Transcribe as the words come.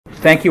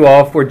Thank you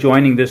all for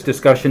joining this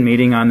discussion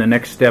meeting on the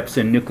next steps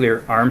in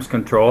nuclear arms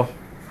control.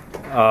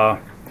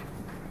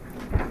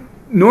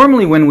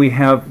 Normally when we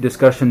have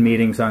discussion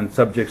meetings on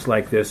subjects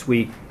like this,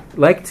 we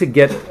like to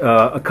get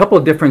a couple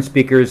of different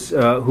speakers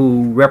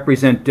who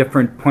represent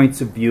different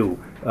points of view,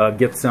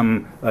 get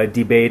some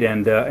debate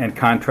and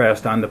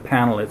contrast on the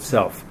panel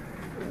itself.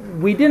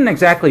 We didn't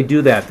exactly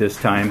do that this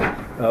time.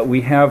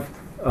 We have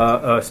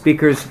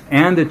speakers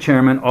and the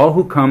chairman, all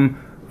who come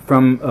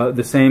from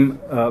the same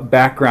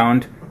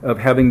background of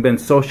having been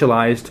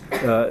socialized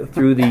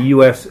through the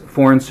U.S.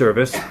 Foreign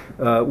Service.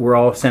 We're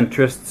all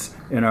centrists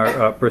in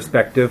our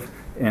perspective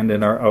and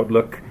in our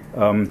outlook.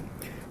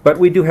 But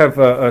we do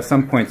have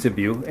some points of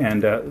view,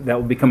 and that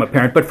will become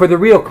apparent. But for the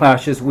real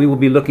clashes, we will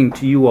be looking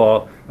to you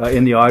all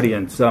in the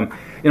audience. I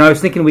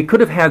was thinking we could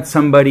have had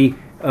somebody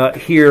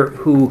here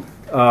who,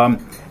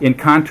 in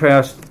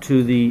contrast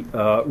to the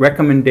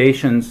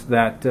recommendations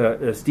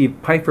that Steve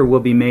Pifer will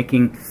be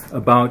making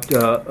about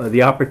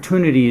the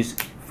opportunities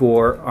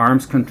for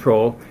arms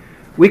control,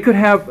 we could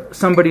have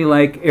somebody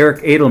like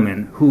Eric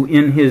Edelman, who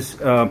in his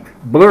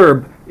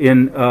blurb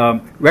in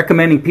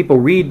recommending people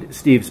read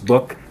Steve's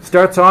book,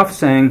 starts off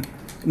saying,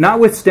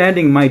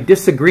 notwithstanding my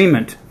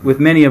disagreement with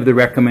many of the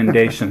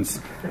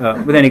recommendations,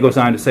 but then he goes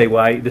on to say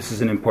why this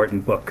is an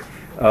important book.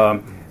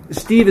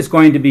 Steve is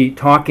going to be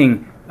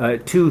talking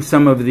to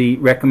some of the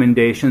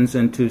recommendations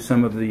and to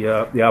some of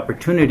the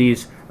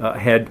opportunities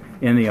ahead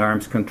in the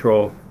arms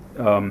control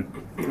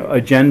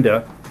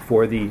agenda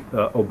for the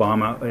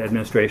Obama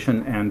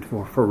administration and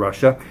for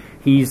Russia.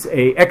 He's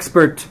an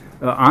expert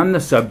on the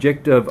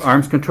subject of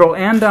arms control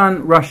and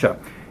on Russia.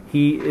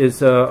 He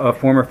is a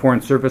former Foreign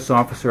Service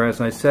officer,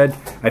 as I said.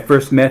 I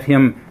first met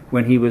him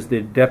when he was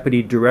the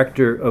deputy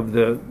director of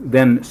the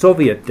then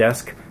Soviet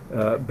desk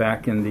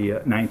back in the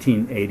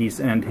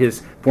 1980s, and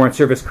his Foreign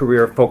Service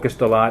career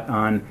focused a lot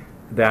on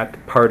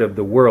that part of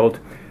the world.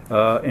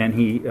 And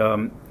he,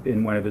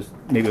 in one of his,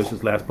 maybe it was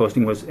his last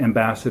posting, was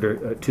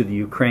ambassador to the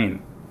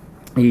Ukraine.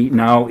 He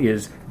now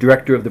is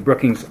director of the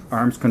Brookings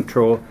Arms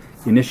Control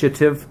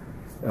Initiative,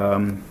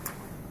 and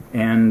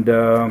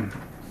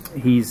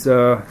he's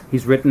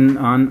written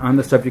on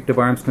the subject of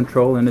arms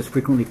control and is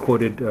frequently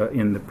quoted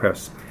in the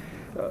press.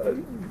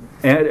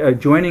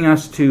 Joining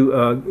us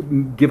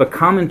to give a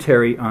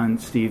commentary on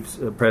Steve's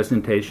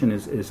presentation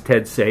is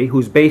Ted Say,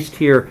 who's based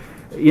here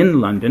in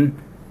London.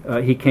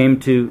 He came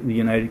to the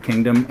United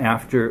Kingdom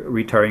after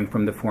retiring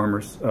from the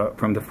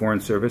Foreign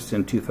Service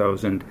in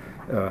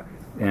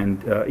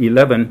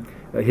 2011.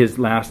 His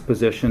last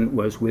position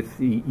was with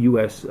the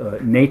U.S.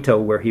 NATO,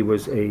 where he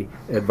was an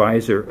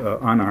advisor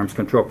on arms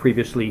control.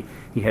 Previously,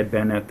 he had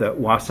been at the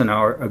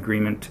Wassenaar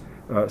Agreement,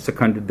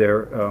 seconded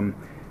there,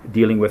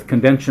 dealing with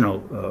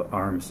conventional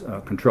arms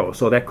control.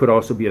 So that could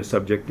also be a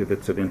subject if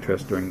it's of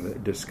interest during the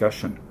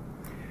discussion.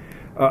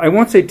 I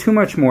won't say too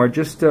much more,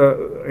 just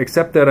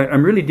except that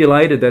I'm really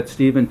delighted that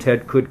Steve and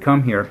Ted could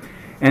come here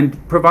and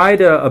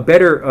provide a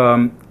better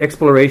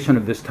exploration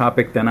of this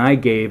topic than I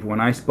gave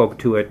when I spoke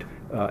to it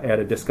at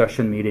a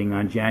discussion meeting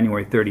on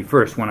January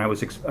 31st, when I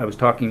was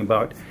talking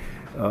about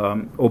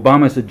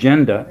Obama's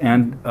agenda,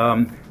 and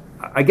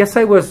I guess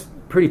I was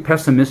pretty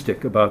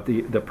pessimistic about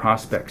the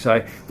prospects.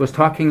 I was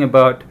talking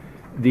about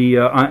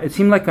it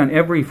seemed like on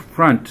every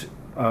front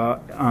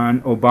on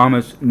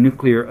Obama's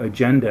nuclear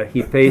agenda,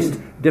 he faced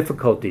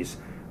difficulties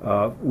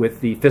with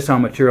the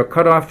Fissile Material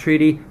Cutoff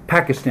Treaty.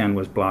 Pakistan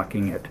was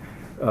blocking it.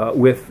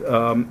 With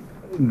the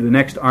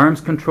next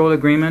arms control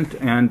agreement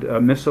and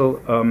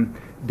missile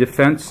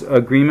defense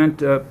agreement,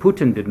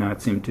 Putin did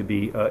not seem to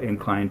be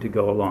inclined to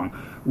go along.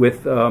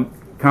 With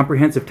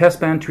comprehensive test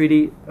ban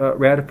treaty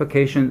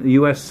ratification, the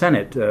U.S.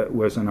 Senate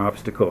was an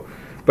obstacle.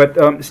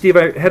 But Steve,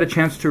 I had a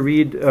chance to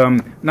read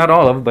not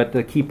all of, but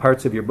the key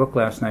parts of your book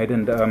last night,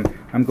 and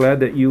I'm glad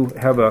that you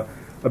have a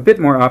bit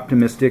more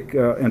optimistic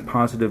and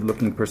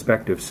positive-looking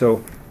perspective.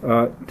 So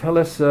tell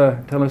us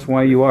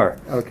why you are.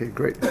 Okay,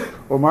 great.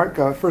 Well, Mark,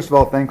 first of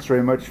all, thanks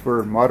very much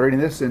for moderating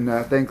this, and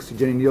thanks to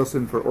Jenny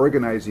Nielsen for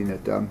organizing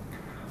it.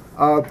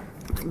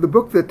 The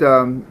book that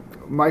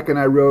Mike and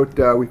I wrote,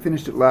 we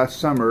finished it last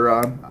summer.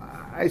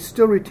 I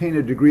still retain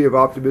a degree of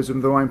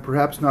optimism, though I'm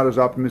perhaps not as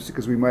optimistic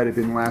as we might have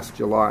been last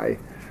July.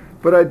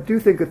 But I do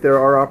think that there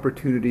are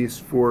opportunities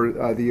for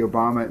the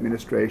Obama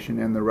administration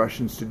and the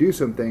Russians to do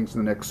some things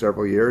in the next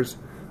several years,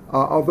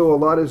 although a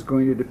lot is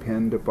going to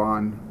depend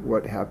upon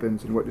what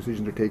happens and what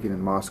decisions are taken in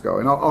Moscow.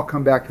 And I'll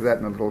come back to that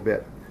in a little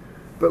bit.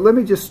 But let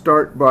me just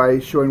start by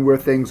showing where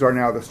things are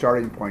now, the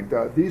starting point.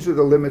 These are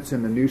the limits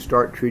in the New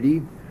START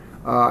treaty.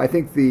 I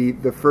think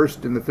the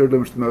first and the third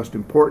limits are the most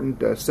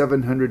important.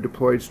 700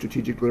 deployed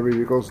strategic delivery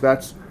vehicles.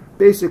 That's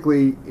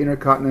basically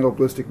intercontinental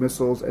ballistic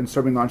missiles and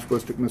submarine-launched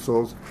ballistic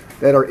missiles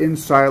that are in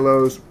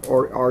silos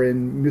or are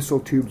in missile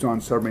tubes on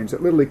submarines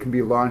that literally can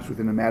be launched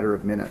within a matter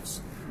of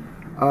minutes.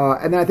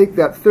 And then I think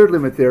that third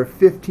limit there,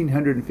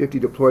 1,550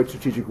 deployed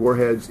strategic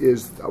warheads,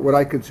 is what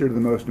I consider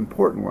the most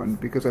important one,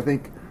 because I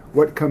think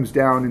what comes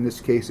down in this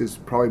case is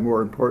probably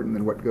more important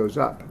than what goes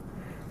up.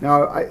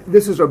 Now,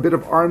 this is a bit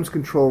of arms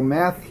control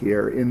math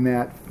here in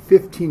that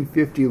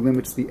 1550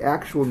 limits the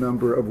actual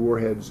number of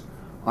warheads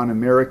on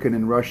American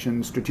and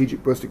Russian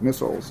strategic ballistic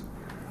missiles.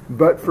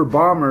 But for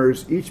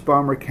bombers, each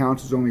bomber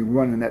counts as only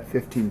one in that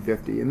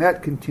 1550. And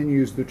that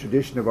continues the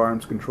tradition of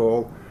arms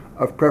control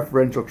of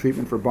preferential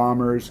treatment for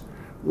bombers,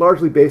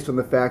 largely based on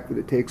the fact that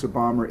it takes a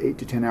bomber 8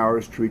 to 10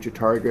 hours to reach a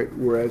target,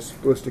 whereas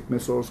ballistic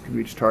missiles can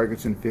reach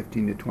targets in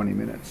 15 to 20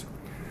 minutes.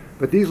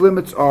 But these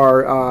limits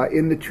are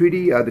in the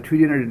treaty. The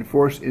treaty entered into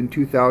force in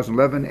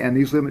 2011, and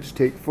these limits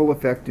take full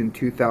effect in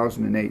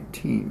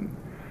 2018.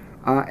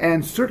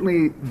 And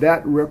certainly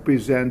that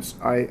represents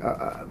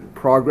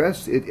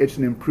progress. It's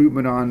an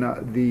improvement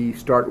on the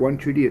START 1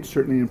 treaty. It's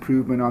certainly an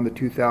improvement on the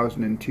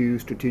 2002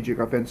 Strategic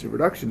Offensive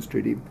Reductions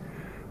Treaty.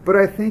 But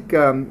I think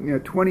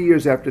 20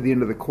 years after the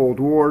end of the Cold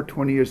War,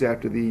 20 years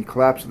after the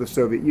collapse of the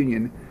Soviet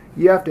Union,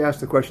 you have to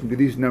ask the question, do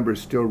these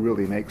numbers still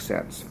really make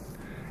sense?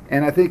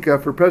 And I think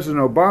for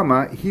President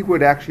Obama, he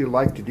would actually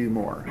like to do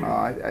more.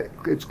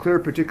 It's clear,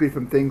 particularly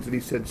from things that he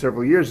said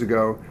several years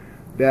ago,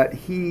 that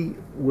he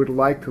would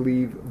like to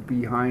leave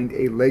behind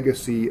a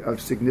legacy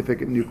of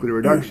significant nuclear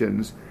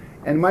reductions.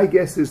 And my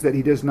guess is that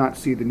he does not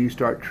see the New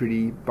START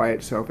treaty by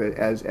itself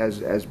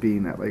as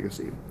being that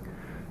legacy.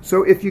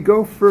 So if you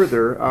go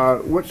further,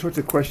 what sorts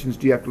of questions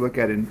do you have to look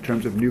at in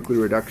terms of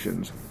nuclear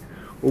reductions?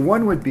 Well,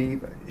 one would be,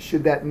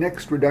 should that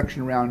next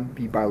reduction round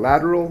be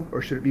bilateral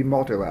or should it be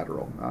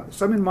multilateral?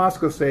 Some in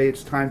Moscow say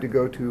it's time to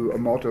go to a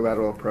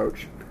multilateral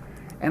approach.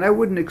 And I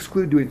wouldn't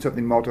exclude doing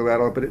something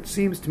multilateral, but it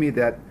seems to me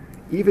that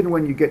even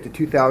when you get to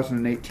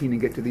 2018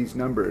 and get to these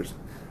numbers,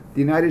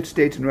 the United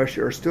States and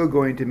Russia are still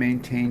going to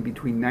maintain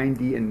between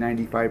 90 and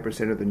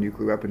 95% of the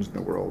nuclear weapons in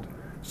the world.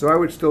 So I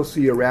would still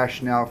see a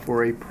rationale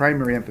for a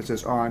primary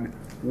emphasis on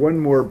one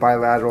more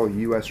bilateral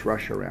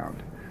U.S.-Russia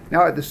round.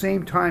 Now, at the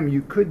same time,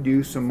 you could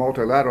do some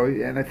multilateral,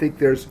 and I think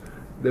there's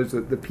the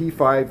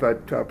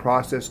P5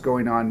 process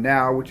going on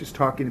now, which is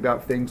talking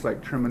about things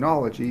like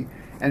terminology,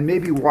 and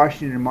maybe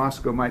Washington and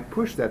Moscow might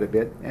push that a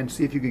bit and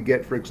see if you could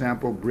get, for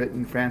example,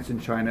 Britain, France,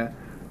 and China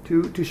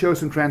to show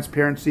some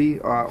transparency,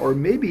 or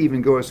maybe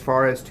even go as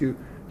far as to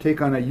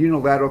take on a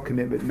unilateral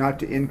commitment not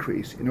to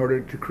increase in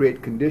order to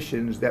create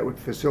conditions that would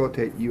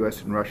facilitate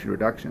U.S. and Russian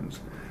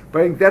reductions.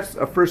 But I think that's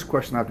a first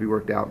question that has to be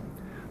worked out.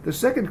 The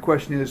second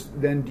question is,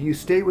 then, do you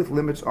stay with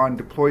limits on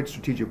deployed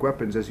strategic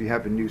weapons as you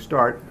have in New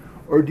START,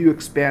 or do you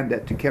expand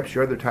that to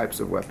capture other types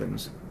of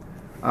weapons?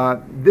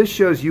 This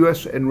shows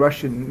U.S. and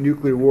Russian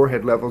nuclear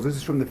warhead levels. This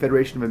is from the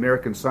Federation of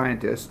American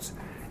Scientists,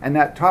 and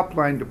that top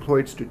line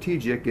deployed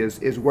strategic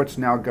is what's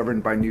now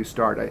governed by New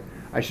START.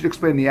 I should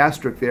explain the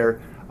asterisk there.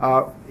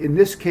 In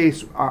this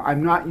case,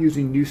 I'm not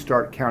using New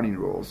START counting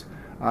rules.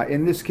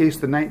 In this case,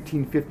 the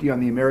 1950 on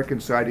the American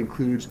side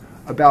includes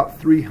about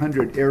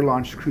 300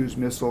 air-launched cruise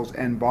missiles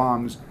and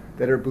bombs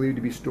that are believed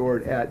to be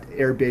stored at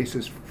air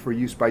bases for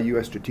use by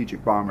U.S.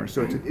 strategic bombers.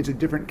 So it's a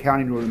different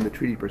counting rule than the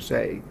treaty per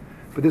se.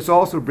 But this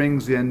also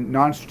brings in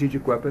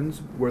non-strategic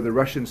weapons, where the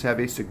Russians have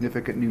a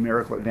significant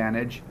numerical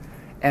advantage,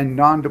 and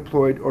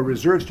non-deployed or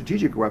reserve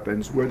strategic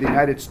weapons, where the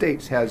United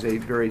States has a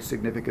very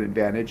significant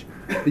advantage.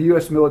 The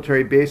U.S.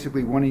 military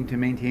basically wanting to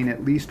maintain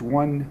at least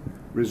one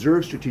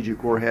reserve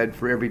strategic warhead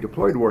for every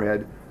deployed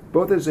warhead,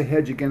 both as a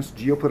hedge against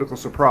geopolitical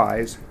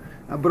surprise,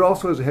 but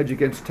also as a hedge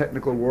against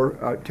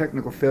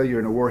technical failure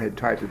in a warhead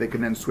type, that they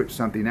can then switch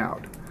something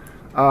out.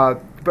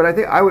 But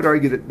I would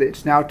argue that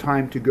it's now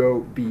time to go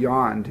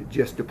beyond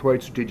just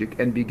deployed strategic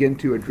and begin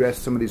to address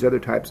some of these other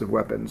types of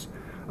weapons.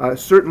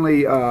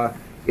 Certainly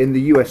in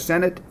the U.S.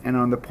 Senate and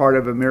on the part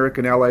of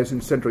American allies in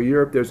Central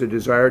Europe, there's a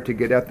desire to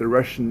get at the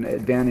Russian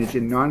advantage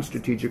in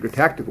non-strategic or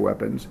tactical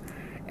weapons.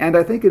 And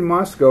I think in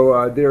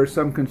Moscow, there is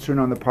some concern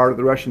on the part of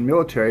the Russian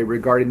military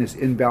regarding this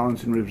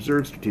imbalance in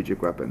reserve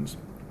strategic weapons.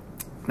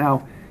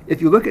 Now,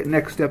 if you look at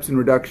next steps in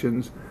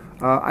reductions,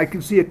 I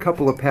can see a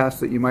couple of paths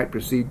that you might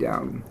proceed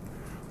down.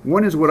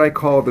 One is what I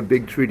call the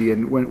big treaty,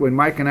 and when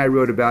Mike and I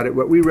wrote about it,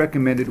 what we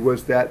recommended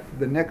was that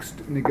the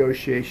next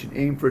negotiation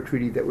aim for a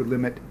treaty that would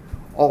limit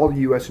all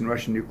U.S. and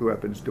Russian nuclear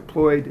weapons,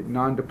 deployed,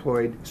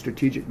 non-deployed,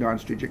 strategic,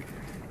 non-strategic,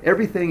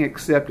 everything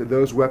except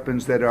those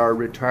weapons that are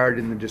retired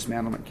in the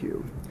dismantlement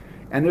queue.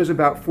 And there's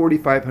about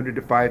 4,500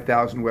 to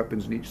 5,000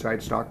 weapons in each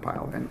side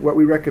stockpile. And what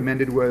we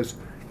recommended was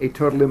a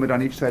total limit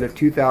on each side of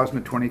 2,000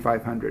 to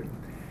 2,500.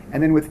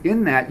 And then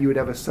within that, you would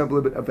have a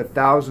sublimit of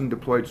 1,000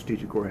 deployed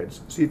strategic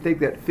warheads. So you'd take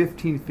that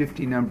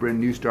 1550 number in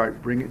New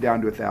START, bring it down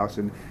to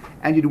 1,000.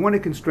 And you'd want to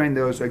constrain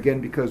those,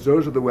 again, because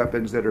those are the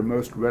weapons that are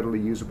most readily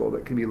usable,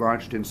 that can be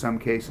launched in some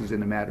cases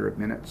in a matter of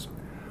minutes.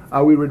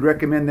 We would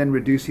recommend then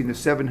reducing the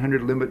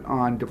 700 limit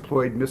on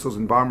deployed missiles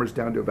and bombers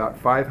down to about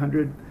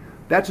 500.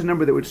 That's a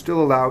number that would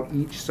still allow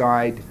each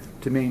side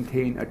to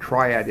maintain a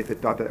triad if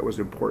it thought that was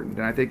important.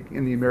 And I think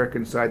in the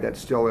American side, that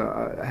still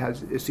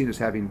is seen as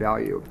having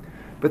value.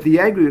 But the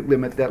aggregate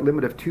limit, that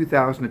limit of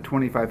 2,000 to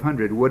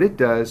 2,500, what it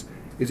does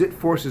is it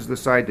forces the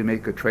side to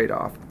make a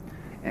trade-off.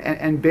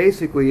 And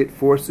basically it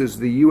forces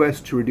the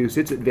U.S. to reduce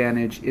its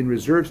advantage in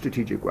reserve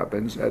strategic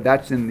weapons.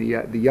 That's in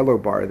the yellow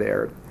bar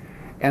there.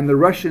 and the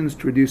Russians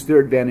to reduce their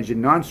advantage in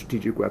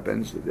non-strategic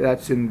weapons.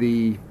 That's in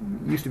the,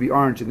 used to be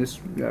orange, and this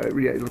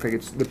it looks like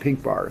it's the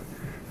pink bar.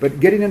 But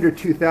getting under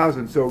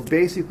 2,000, so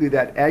basically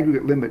that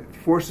aggregate limit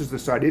forces the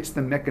side, it's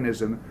the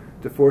mechanism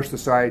to force the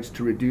sides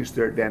to reduce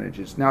their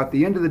advantages. Now at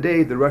the end of the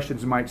day, the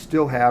Russians might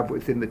still have,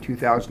 within the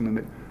 2,000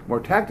 limit, more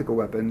tactical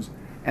weapons,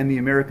 and the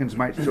Americans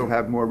might still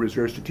have more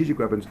reserve strategic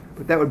weapons,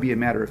 but that would be a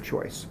matter of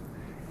choice.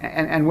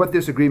 And what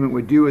this agreement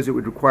would do is it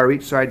would require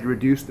each side to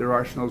reduce their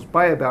arsenals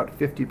by about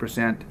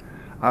 50%,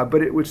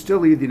 but it would still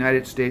leave the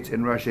United States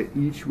and Russia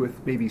each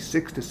with maybe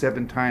 6 to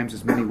 7 times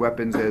as many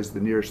weapons as the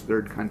nearest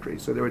third country.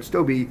 So there would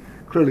still be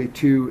clearly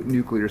 2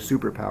 nuclear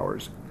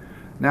superpowers.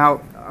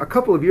 Now, a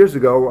couple of years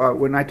ago,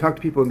 when I talked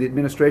to people in the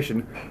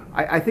administration,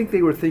 I think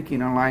they were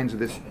thinking on lines of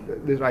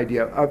this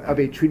idea of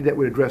a treaty that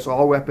would address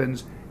all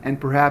weapons and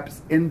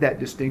perhaps end that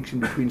distinction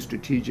between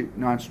strategic,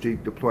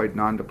 non-strategic, deployed,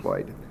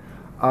 non-deployed.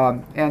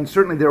 And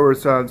certainly there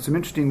was some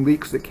interesting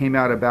leaks that came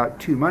out about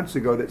 2 months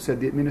ago that said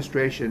the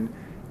administration,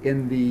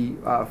 in the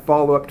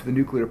follow-up to the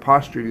nuclear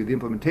posture review, the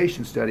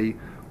implementation study,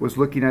 was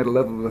looking at a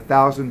level of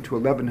 1,000 to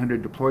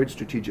 1,100 deployed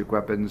strategic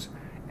weapons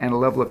and a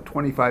level of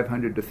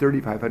 2,500 to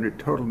 3,500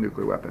 total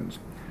nuclear weapons.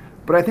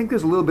 But I think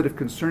there's a little bit of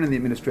concern in the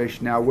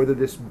administration now whether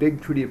this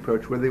big treaty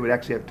approach, whether they would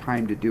actually have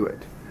time to do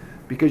it.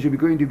 Because you're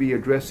going to be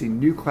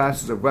addressing new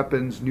classes of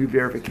weapons, new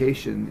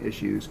verification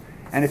issues,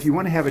 and if you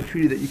want to have a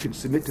treaty that you can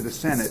submit to the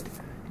Senate,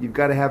 you've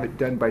got to have it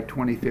done by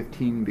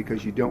 2015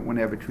 because you don't want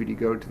to have a treaty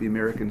go to the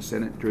American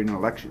Senate during an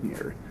election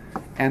year.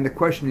 And the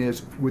question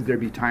is, would there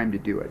be time to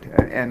do it?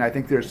 And I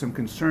think there's some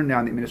concern now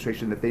in the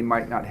administration that they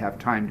might not have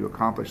time to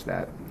accomplish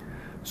that.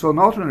 So an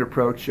alternate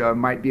approach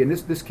might be, and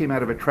this came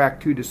out of a Track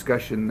 2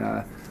 discussion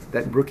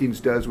that Brookings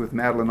does with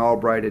Madeleine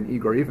Albright and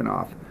Igor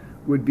Ivanov,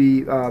 would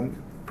be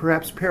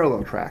perhaps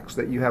parallel tracks,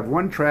 that you have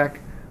one track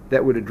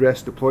that would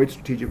address deployed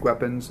strategic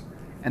weapons,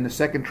 and the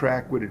second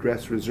track would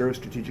address reserve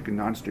strategic and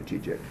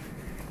non-strategic.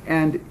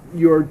 And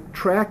your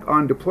track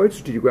on deployed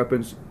strategic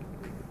weapons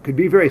could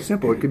be very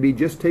simple. It could be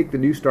just take the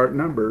New START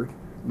number,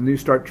 the New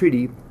START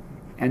treaty,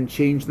 and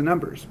change the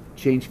numbers.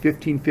 Change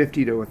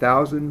 1550 to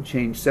 1,000,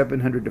 change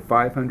 700 to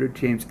 500,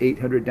 change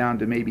 800 down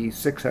to maybe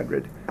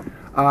 600.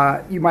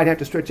 You might have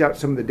to stretch out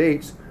some of the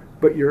dates,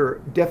 but your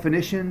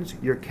definitions,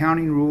 your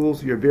counting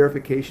rules, your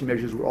verification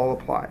measures will all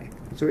apply.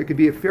 So it could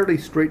be a fairly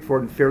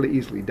straightforward and fairly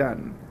easily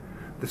done.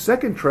 The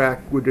second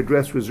track would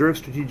address reserve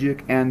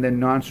strategic and then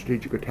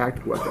non-strategic or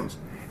tactical weapons.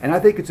 And I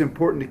think it's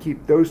important to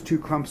keep those 2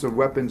 clumps of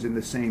weapons in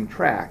the same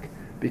track,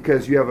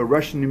 because you have a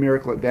Russian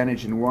numerical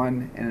advantage in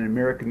one and an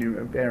American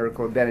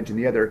numerical advantage in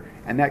the other,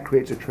 and that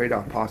creates a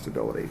trade-off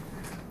possibility.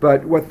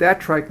 But what that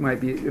track might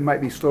be, it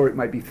might be slower, it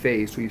might be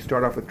phased. So you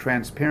start off with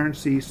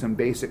transparency, some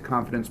basic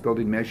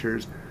confidence-building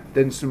measures,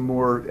 then some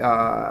more,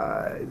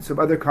 some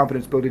other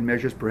confidence-building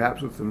measures,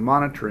 perhaps with some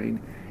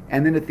monitoring,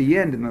 and then at the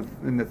end,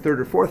 in the third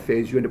or fourth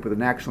phase, you end up with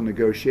an actual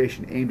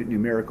negotiation aimed at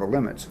numerical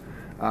limits.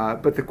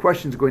 But the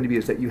question is going to be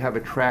is that you have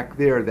a track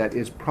there that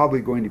is probably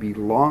going to be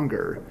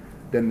longer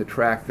than the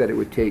track that it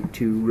would take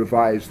to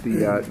revise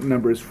the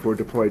numbers for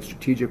deployed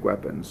strategic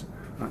weapons.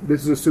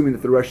 This is assuming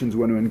that the Russians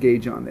want to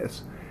engage on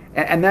this.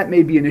 And that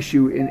may be an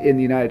issue in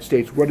the United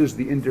States. What is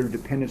the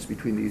interdependence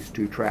between these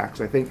 2 tracks?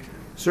 I think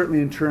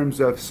certainly in terms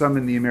of some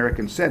in the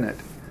American Senate,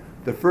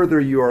 the further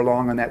you are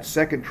along on that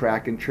second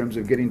track in terms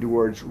of getting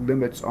towards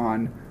limits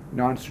on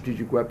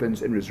non-strategic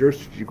weapons and reserve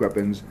strategic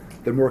weapons,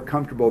 the more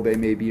comfortable they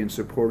may be in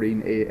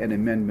supporting an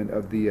amendment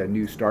of the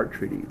New START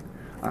treaty.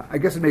 I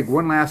guess I'd make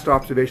one last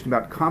observation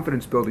about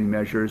confidence-building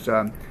measures.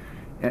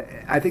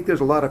 I think there's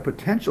a lot of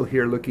potential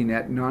here looking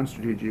at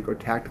non-strategic or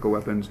tactical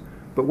weapons,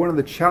 but one of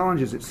the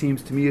challenges, it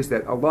seems to me, is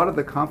that a lot of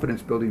the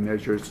confidence-building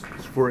measures,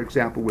 for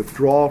example,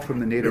 withdrawal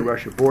from the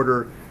NATO-Russia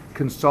border,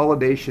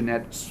 consolidation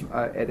at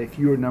a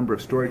fewer number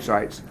of storage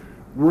sites,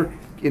 work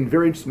in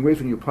very interesting ways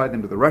when you apply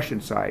them to the Russian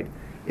side.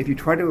 If you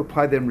try to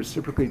apply them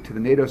reciprocally to the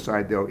NATO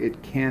side, though,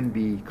 it can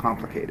be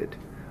complicated,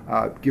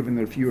 given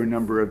the fewer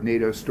number of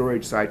NATO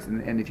storage sites.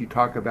 And if you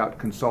talk about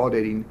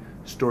consolidating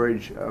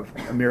storage of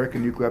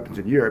American nuclear weapons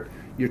in Europe,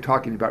 you're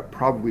talking about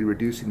probably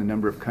reducing the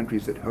number of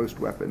countries that host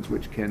weapons,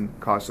 which can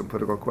cause some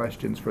political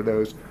questions for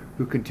those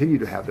who continue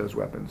to have those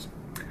weapons.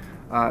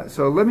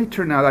 So let me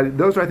turn now.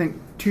 Those are, I think,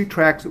 2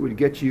 tracks that would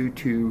get you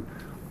to,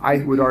 I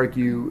would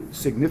argue,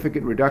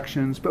 significant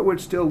reductions, but would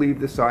still leave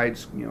the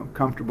sides,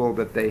 comfortable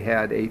that they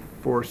had a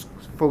force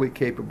fully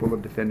capable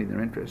of defending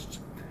their interests.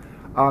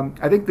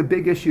 I think the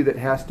big issue that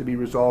has to be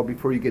resolved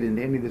before you get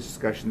into any of this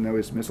discussion, though,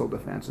 is missile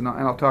defense, and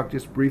I'll talk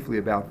just briefly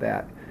about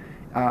that.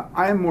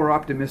 I am more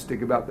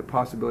optimistic about the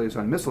possibilities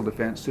on missile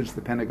defense since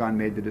the Pentagon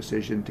made the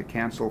decision to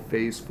cancel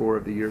Phase 4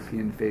 of the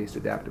European Phased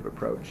Adaptive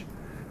Approach.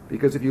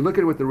 Because if you look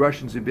at what the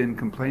Russians have been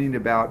complaining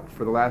about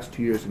for the last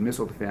 2 years in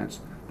missile defense,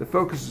 the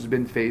focus has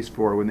been Phase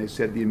 4 when they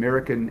said the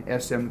American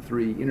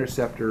SM-3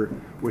 interceptor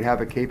would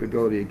have a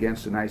capability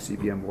against an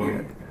ICBM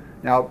warhead.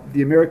 Now,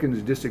 the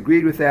Americans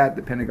disagreed with that.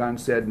 The Pentagon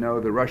said, no,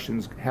 the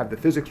Russians have the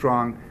physics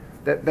wrong.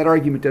 That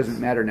argument doesn't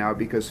matter now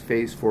because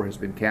Phase 4 has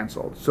been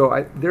canceled.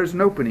 So there's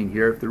an opening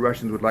here if the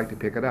Russians would like to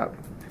pick it up.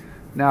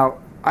 Now,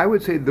 I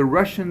would say the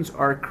Russians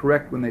are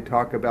correct when they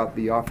talk about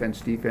the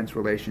offense-defense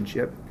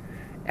relationship,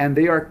 and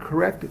they are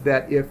correct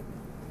that if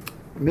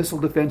missile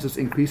defenses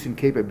increase in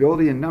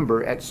capability and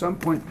number, at some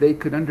point they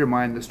could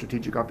undermine the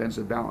strategic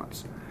offensive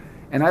balance.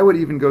 And I would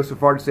even go so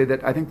far to say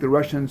that I think the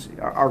Russians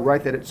are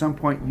right that at some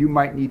point you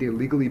might need a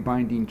legally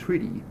binding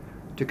treaty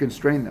to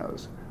constrain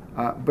those.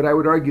 But I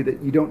would argue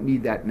that you don't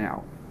need that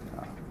now.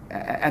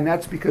 And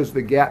that's because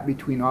the gap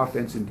between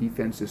offense and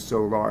defense is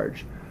so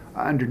large.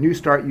 Under New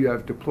START, you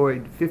have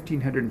deployed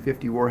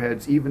 1,550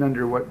 warheads. Even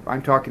under what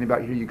I'm talking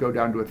about here, you go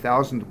down to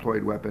 1,000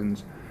 deployed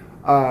weapons.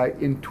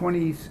 In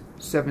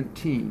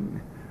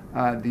 2017,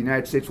 the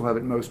United States will have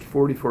at most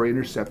 44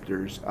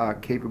 interceptors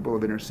capable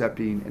of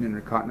intercepting an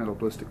intercontinental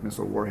ballistic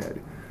missile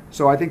warhead.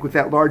 So I think with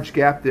that large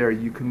gap there,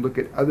 you can look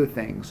at other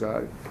things,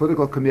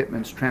 political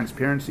commitments,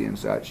 transparency, and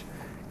such.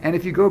 And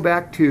if you go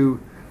back to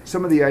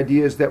some of the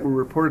ideas that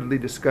were reportedly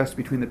discussed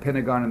between the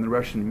Pentagon and the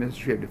Russian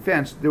Ministry of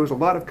Defense, there was a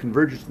lot of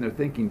convergence in their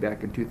thinking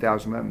back in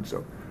 2011.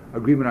 So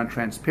agreement on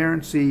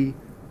transparency,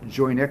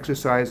 joint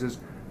exercises,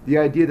 the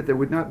idea that there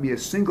would not be a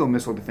single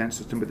missile defense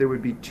system, but there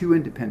would be two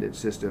independent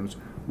systems,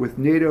 with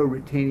NATO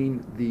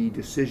retaining the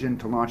decision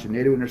to launch a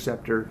NATO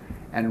interceptor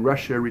and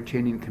Russia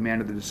retaining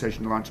command of the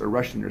decision to launch a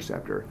Russian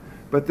interceptor.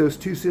 But those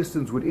two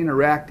systems would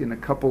interact in a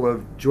couple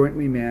of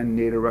jointly manned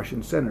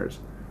NATO-Russian centers.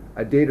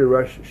 A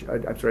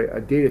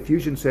data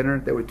fusion center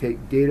that would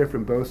take data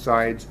from both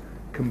sides,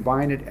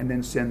 combine it, and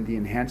then send the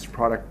enhanced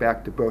product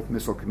back to both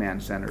missile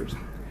command centers.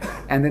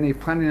 And then a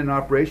planning and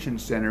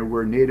operations center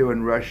where NATO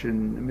and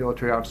Russian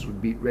military officers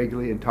would meet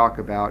regularly and talk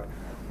about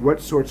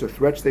what sorts of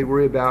threats they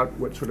worry about,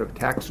 what sort of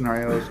attack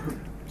scenarios,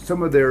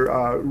 some of their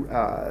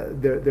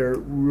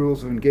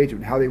rules of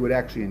engagement, how they would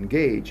actually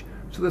engage,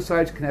 so the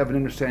sides can have an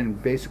understanding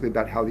basically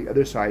about how the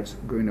other side's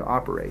going to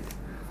operate.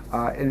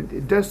 And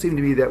it does seem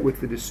to me that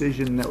with the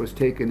decision that was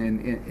taken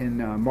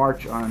in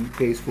March on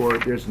Phase 4,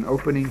 there's an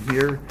opening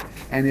here.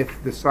 And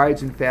if the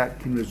sides, in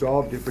fact, can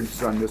resolve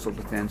differences on missile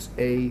defense,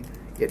 A,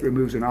 it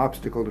removes an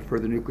obstacle to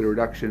further nuclear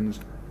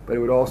reductions, but it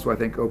would also, I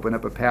think, open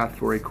up a path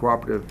for a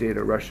cooperative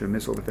NATO-Russia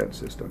missile defense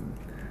system.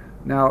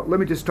 Now, let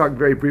me just talk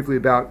very briefly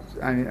about,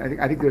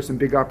 I think there's some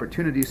big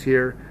opportunities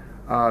here,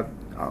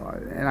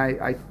 and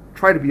I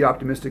try to be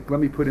optimistic. Let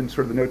me put in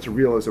sort of the notes of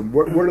realism.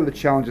 What are the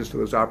challenges to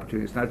those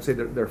opportunities? And I'd say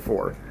that there are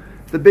four.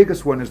 The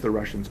biggest one is the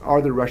Russians.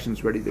 Are the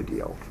Russians ready to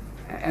deal?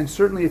 And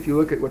certainly if you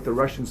look at what the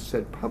Russians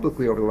said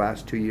publicly over the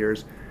last 2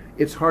 years,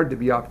 it's hard to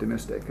be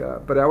optimistic.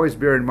 But I always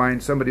bear in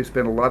mind somebody who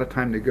spent a lot of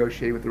time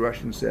negotiating with the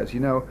Russians says,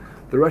 you know,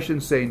 the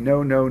Russians say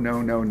no, no,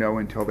 no, no, no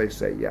until they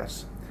say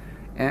yes.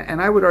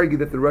 And I would argue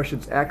that the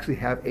Russians actually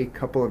have a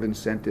couple of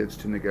incentives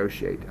to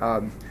negotiate.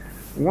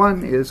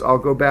 One is, I'll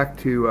go back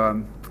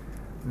to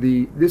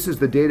this is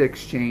the data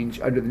exchange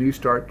under the New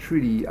START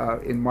Treaty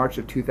in March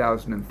of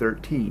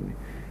 2013.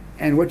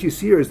 And what you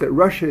see here is that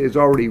Russia is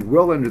already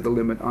well under the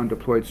limit on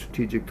deployed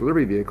strategic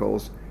delivery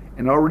vehicles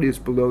and already is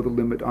below the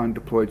limit on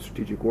deployed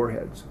strategic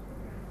warheads.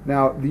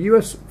 Now, the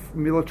U.S.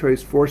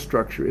 military's force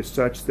structure is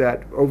such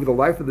that over the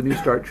life of the New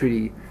START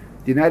Treaty,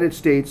 the United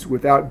States,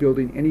 without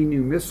building any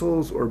new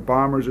missiles or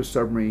bombers or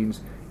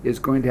submarines, is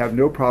going to have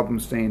no problem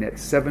staying at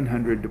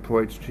 700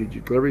 deployed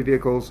strategic delivery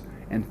vehicles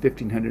and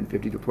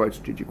 1,550 deployed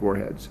strategic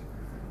warheads.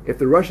 If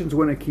the Russians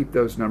want to keep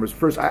those numbers,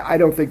 first, I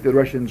don't think the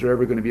Russians are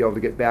ever going to be able to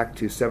get back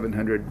to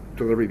 700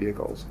 delivery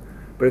vehicles.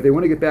 But if they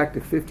want to get back to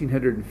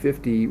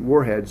 1,550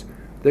 warheads,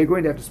 they're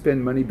going to have to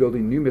spend money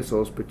building new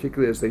missiles,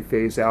 particularly as they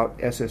phase out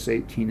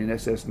SS-18 and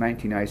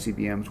SS-19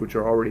 ICBMs, which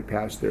are already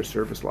past their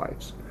service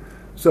lives.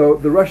 So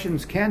the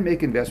Russians can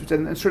make investments,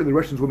 and certainly the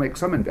Russians will make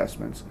some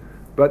investments,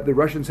 but the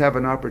Russians have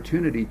an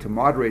opportunity to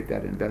moderate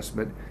that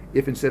investment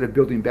if instead of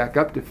building back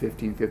up to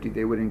 1,550,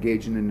 they would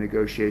engage in a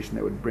negotiation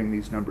that would bring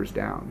these numbers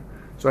down.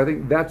 So I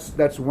think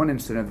that's one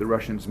incentive the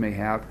Russians may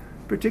have,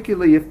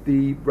 particularly if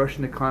the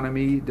Russian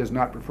economy does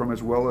not perform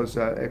as well as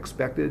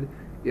expected,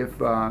 if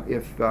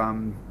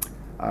the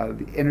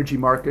energy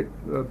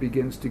market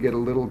begins to get a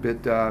little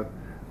bit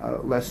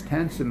less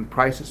tense and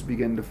prices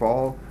begin to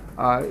fall.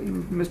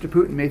 Mr.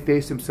 Putin may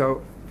face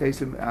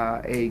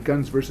a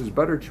guns versus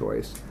butter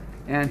choice,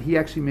 and he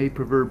actually may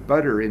prefer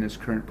butter in his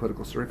current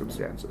political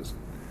circumstances.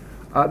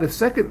 The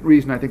second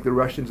reason I think the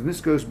Russians, and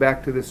this goes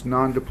back to this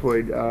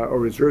non-deployed or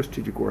reserve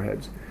strategic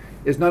warheads,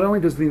 is not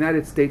only does the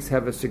United States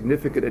have a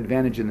significant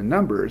advantage in the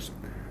numbers,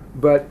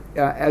 but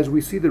as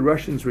we see the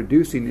Russians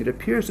reducing, it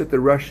appears that the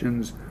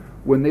Russians,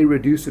 when they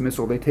reduce a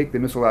missile, they take the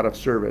missile out of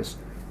service.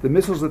 The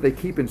missiles that they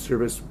keep in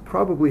service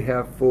probably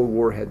have full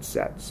warhead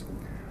sets.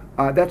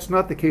 That's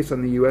not the case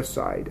on the U.S.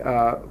 side.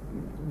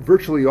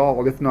 Virtually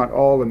all, if not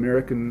all,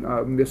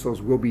 American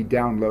missiles will be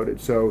downloaded.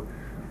 So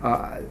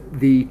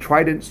the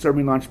Trident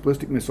submarine-launched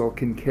ballistic missile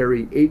can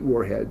carry 8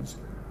 warheads.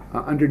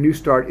 Under New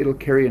START, it'll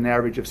carry an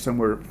average of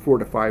somewhere 4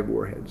 to 5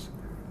 warheads.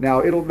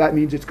 Now, that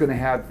means it's going to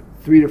have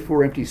 3 to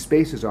 4 empty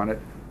spaces on it.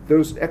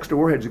 Those extra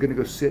warheads are going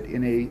to go sit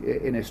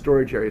in a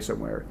storage area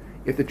somewhere.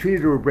 If the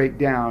treaty were to break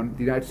down,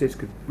 the United States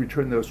could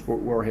return those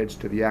warheads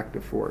to the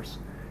active force.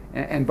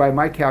 And by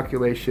my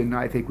calculation,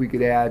 I think we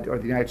could add, or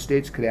the United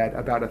States could add,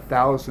 about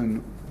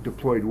 1,000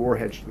 deployed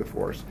warheads to the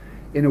force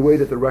in a way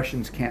that the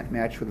Russians can't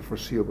match for the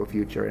foreseeable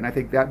future. And I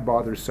think that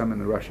bothers some in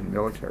the Russian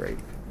military.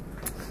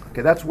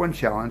 Okay, that's one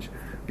challenge,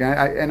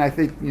 and I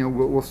think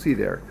we'll see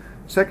there.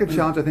 Second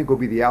challenge, I think, will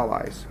be the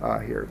allies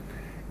here.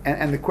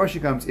 And the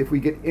question comes, if we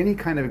get any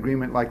kind of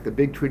agreement like the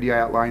big treaty I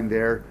outlined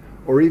there,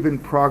 or even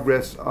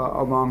progress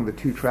along the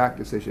two-track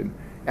decision,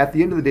 at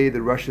the end of the day,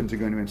 the Russians are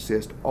going to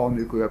insist all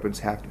nuclear weapons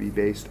have to be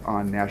based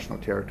on national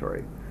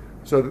territory.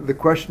 So the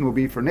question will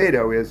be for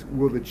NATO is,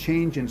 will the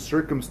change in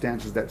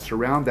circumstances that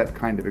surround that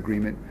kind of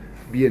agreement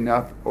be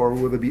enough, or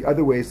will there be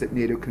other ways that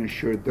NATO can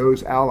assure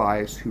those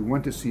allies who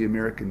want to see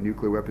American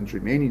nuclear weapons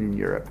remaining in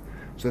Europe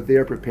so that they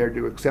are prepared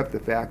to accept the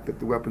fact that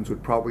the weapons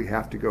would probably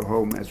have to go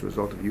home as a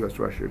result of the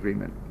U.S.-Russia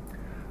agreement.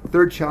 The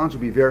third challenge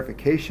will be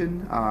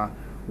verification.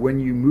 When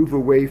you move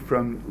away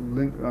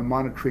from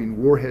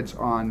monitoring warheads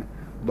on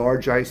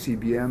large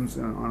ICBMs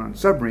on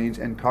submarines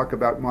and talk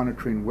about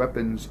monitoring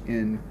weapons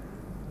in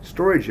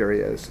storage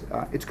areas,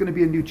 it's going to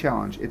be a new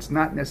challenge. It's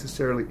not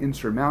necessarily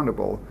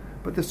insurmountable,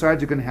 but the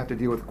sides are going to have to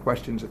deal with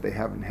questions that they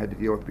haven't had to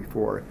deal with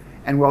before.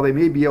 And while they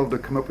may be able to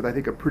come up with, I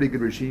think, a pretty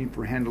good regime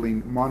for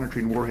handling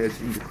monitoring warheads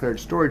in declared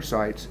storage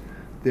sites,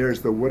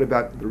 there's the what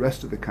about the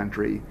rest of the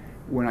country,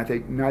 when I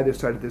think neither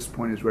side at this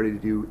point is ready to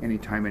do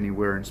anytime,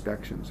 anywhere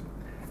inspections.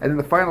 And then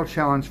the final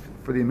challenge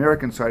for the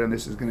American side on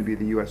this is going to be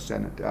the U.S.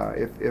 Senate.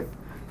 If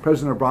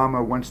President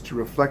Obama wants to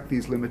reflect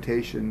these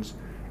limitations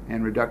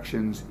and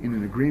reductions in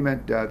an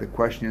agreement, the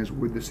question is,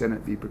 would the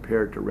Senate be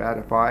prepared to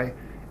ratify?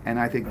 And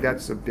I think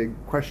that's a big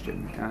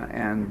question.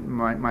 And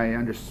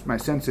my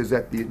sense is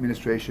that the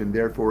administration,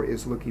 therefore,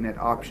 is looking at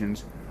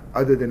options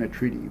other than a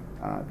treaty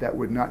that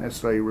would not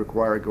necessarily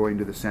require going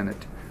to the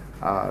Senate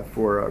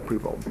for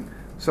approval.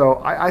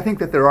 So I think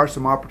that there are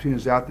some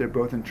opportunities out there,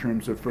 both in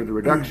terms of further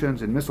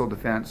reductions and missile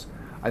defense.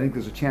 I think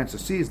there's a chance to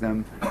seize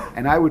them.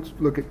 And I would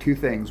look at two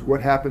things.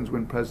 What happens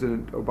when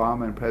President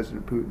Obama and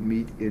President Putin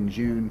meet in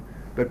June?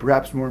 But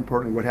perhaps more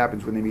importantly, what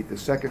happens when they meet the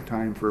second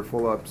time for a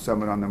full-up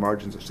summit on the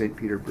margins of St.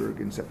 Petersburg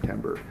in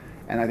September?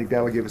 And I think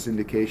that will give us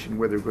indication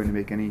whether we're going to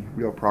make any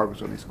real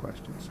progress on these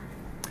questions.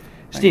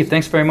 Steve,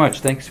 thanks very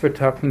much. Thanks for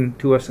talking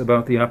to us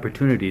about the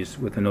opportunities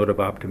with a note of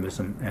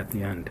optimism at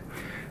the end.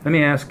 Let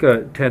me ask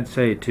Ted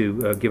Say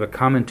to give a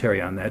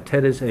commentary on that.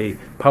 Ted is a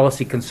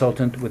policy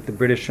consultant with the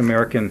British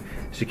American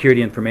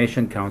Security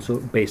Information Council,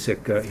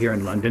 BASIC, here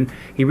in London.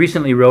 He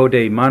recently wrote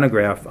a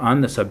monograph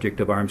on the subject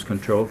of arms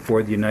control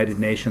for the United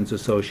Nations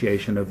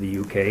Association of the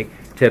UK.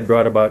 Ted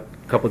brought about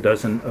a couple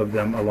dozen of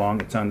them along.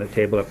 It's on the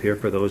table up here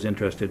for those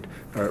interested.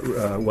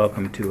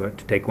 Welcome to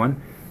take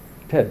one.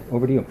 Ted,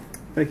 over to you.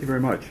 Thank you very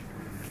much.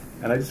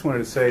 And I just wanted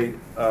to say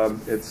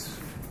it's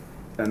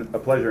a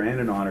pleasure and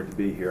an honor to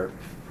be here.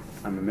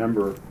 I'm a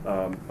member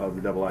of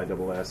the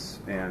IISS,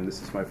 and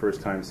this is my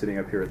first time sitting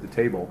up here at the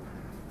table,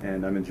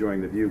 and I'm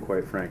enjoying the view,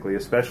 quite frankly,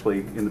 especially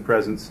in the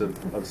presence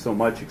of so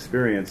much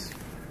experience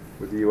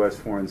with the U.S.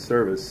 Foreign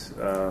Service.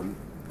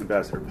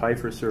 Ambassador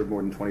Pfeiffer served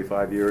more than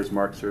 25 years,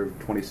 Mark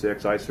served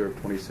 26, I served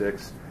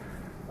 26.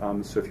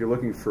 So if you're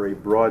looking for a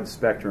broad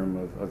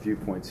spectrum of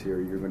viewpoints here,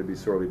 you're going to be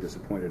sorely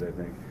disappointed, I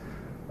think.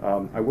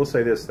 I will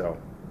say this, though.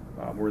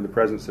 We're in the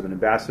presence of an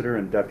ambassador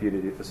and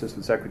deputy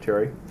assistant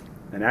secretary,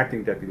 an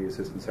acting deputy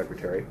assistant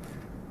secretary,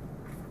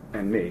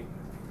 and me.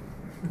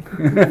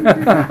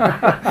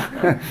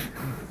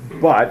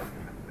 But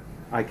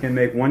I can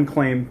make one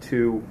claim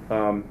to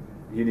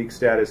unique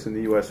status in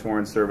the U.S.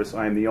 Foreign Service.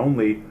 I am the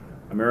only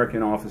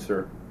American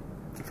officer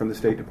from the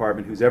State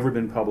Department who's ever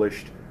been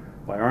published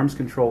by Arms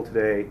Control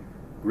Today,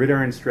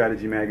 Gridiron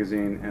Strategy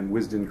Magazine, and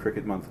Wisden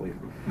Cricket Monthly.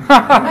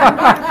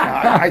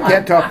 I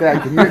can't top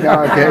that. Can you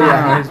now?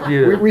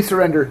 Okay, we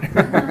surrender.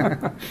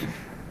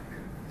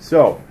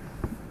 So,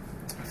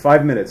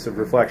 5 minutes of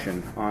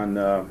reflection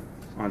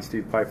on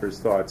Steve Pfeiffer's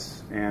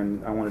thoughts,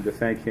 and I wanted to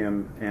thank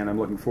him, and I'm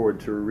looking forward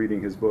to reading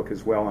his book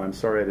as well, and I'm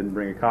sorry I didn't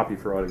bring a copy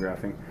for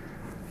autographing.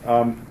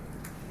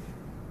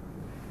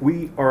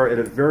 We are at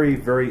a very,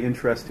 very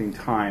interesting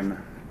time,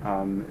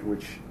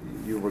 which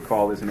you'll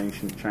recall is an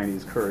ancient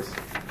Chinese curse,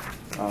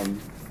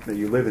 that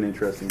you live in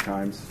interesting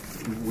times.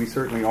 We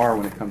certainly are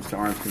when it comes to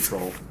arms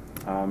control.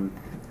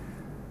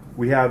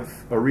 We have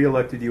a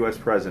re-elected U.S.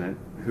 president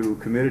who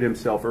committed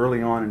himself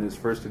early on in his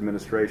first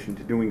administration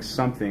to doing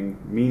something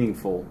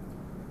meaningful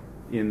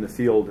in the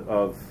field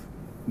of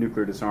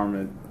nuclear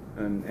disarmament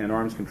and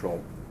arms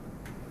control.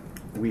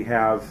 We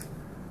have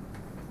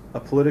a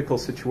political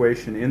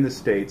situation in the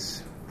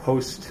States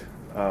post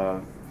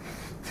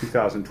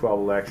 2012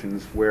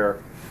 elections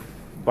where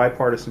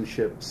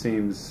bipartisanship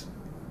seems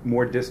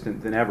more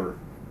distant than ever,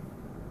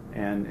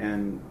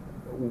 and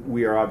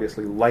we are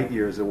obviously light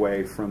years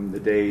away from the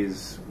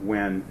days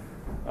when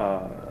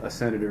a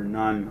Senator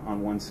Nunn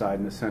on one side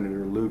and a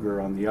Senator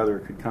Lugar on the other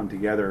could come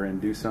together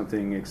and do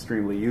something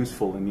extremely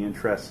useful in the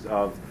interest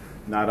of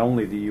not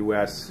only the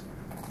U.S.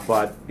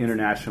 but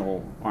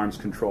international arms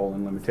control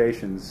and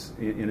limitations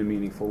in a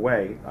meaningful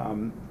way.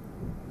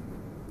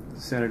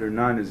 Senator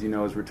Nunn, as you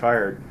know, is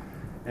retired,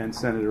 and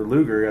Senator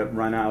Lugar got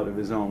run out of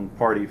his own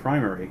party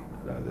primary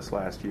this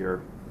last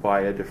year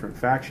by a different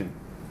faction.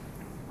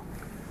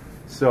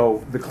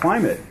 So the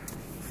climate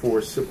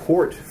for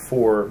support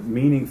for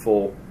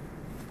meaningful,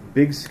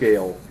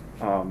 big-scale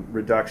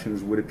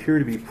reductions would appear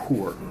to be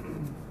poor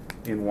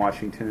in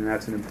Washington, and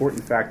that's an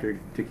important factor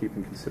to keep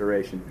in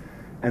consideration.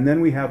 And then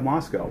we have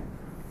Moscow,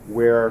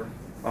 where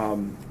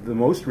the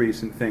most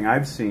recent thing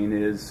I've seen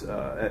is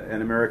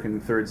an American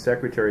third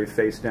secretary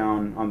face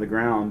down on the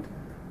ground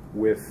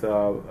with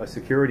a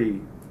security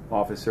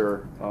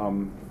officer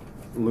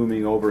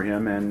looming over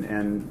him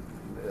and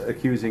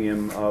accusing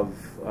him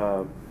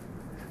of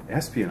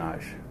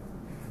espionage,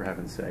 for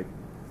heaven's sake,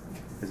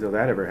 as though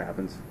that ever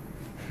happens.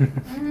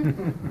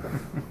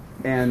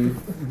 And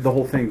the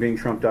whole thing being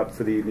trumped up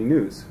for the evening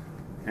news.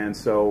 And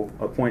so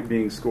a point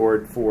being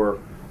scored for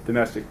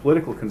domestic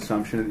political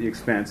consumption at the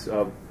expense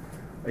of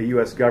a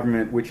U.S.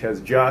 government which has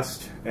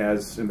just,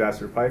 as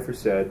Ambassador Pfeiffer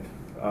said,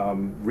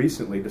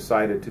 recently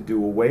decided to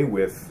do away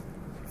with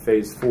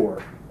Phase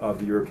 4 of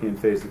the European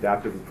Phased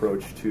Adaptive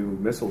Approach to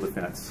missile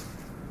defense,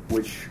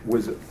 which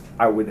was,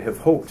 I would have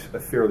hoped, a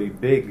fairly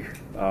big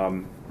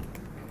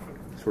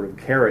sort of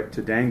carrot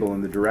to dangle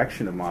in the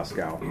direction of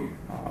Moscow.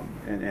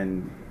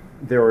 And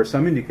there are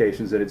some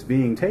indications that it's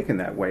being taken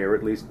that way, or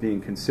at least being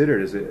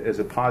considered as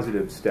a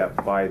positive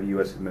step by the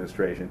U.S.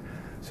 administration.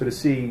 So to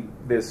see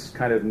this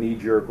kind of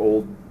knee-jerk,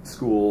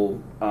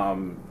 old-school,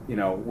 you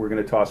know, we're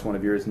going to toss one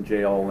of yours in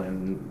jail,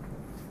 and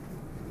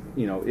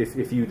you know,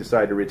 if you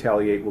decide to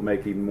retaliate, we'll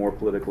make even more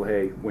political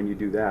hay when you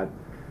do that.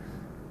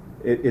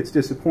 It's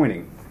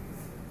disappointing,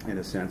 in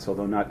a sense,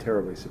 although not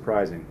terribly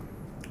surprising.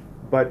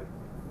 But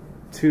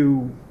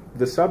to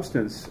the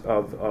substance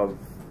of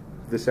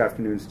this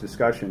afternoon's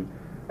discussion,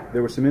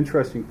 there were some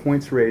interesting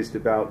points raised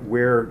about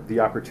where the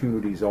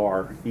opportunities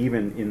are,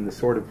 even in the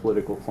sort of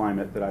political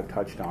climate that I've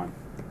touched on.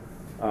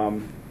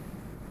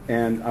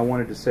 And I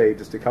wanted to say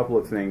just a couple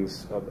of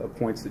things, of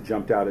points that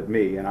jumped out at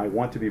me. And I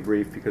want to be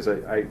brief because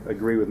I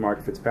agree with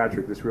Mark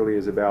Fitzpatrick. This really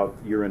is about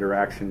your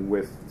interaction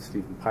with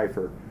Stephen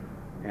Pfeiffer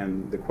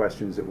and the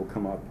questions that will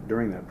come up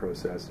during that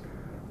process.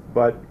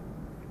 But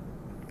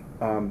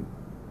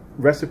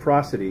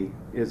reciprocity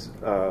is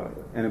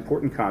an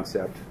important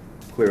concept,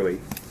 clearly,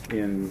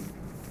 in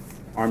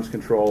arms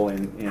control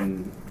and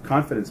in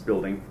confidence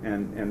building.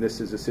 And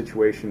this is a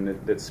situation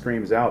that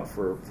screams out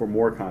for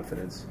more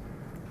confidence.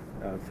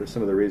 For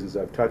some of the reasons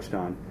I've touched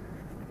on.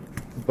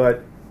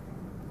 But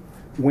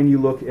when you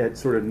look at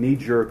sort of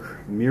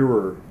knee-jerk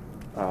mirror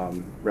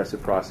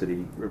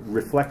reciprocity,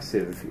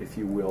 reflexive, if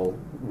you will,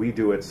 we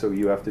do it so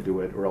you have to do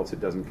it or else it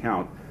doesn't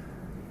count,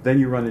 then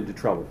you run into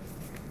trouble.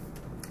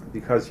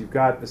 Because you've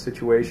got a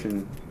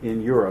situation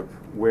in Europe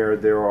where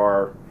there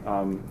are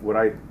what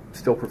I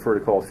still prefer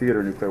to call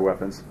theater nuclear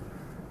weapons,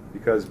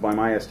 because by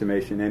my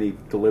estimation, any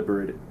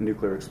deliberate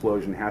nuclear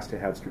explosion has to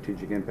have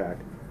strategic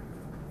impact.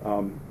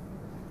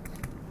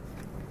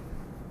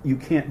 You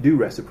can't do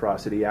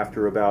reciprocity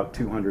after about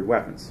 200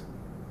 weapons,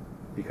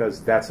 because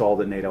that's all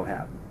that NATO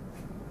had.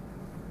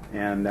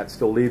 And that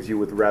still leaves you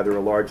with rather a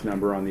large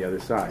number on the other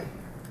side.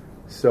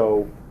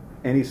 So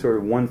any sort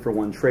of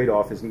one-for-one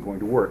trade-off isn't going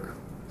to work.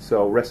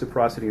 So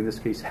reciprocity in this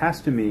case has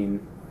to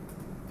mean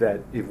that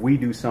if we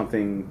do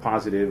something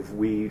positive,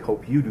 we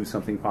hope you do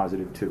something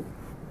positive too.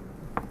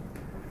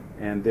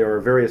 And there are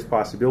various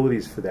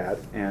possibilities for that,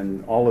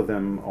 and all of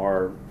them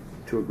are,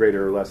 to a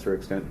greater or lesser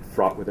extent,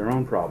 fraught with their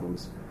own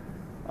problems.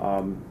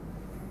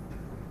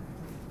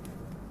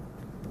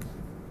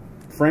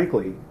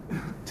 Frankly,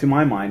 to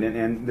my mind,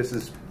 and this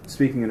is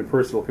speaking in a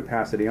personal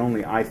capacity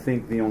only, I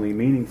think the only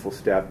meaningful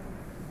step,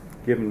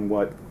 given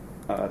what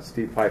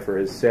Steve Pfeiffer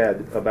has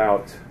said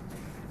about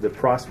the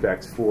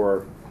prospects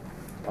for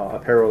a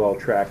parallel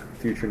track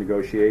future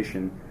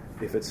negotiation,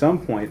 if at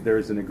some point there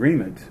is an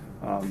agreement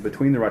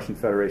between the Russian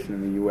Federation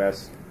and the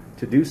U.S.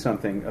 to do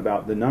something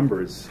about the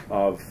numbers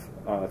of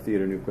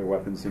theater nuclear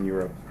weapons in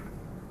Europe.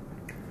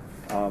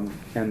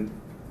 And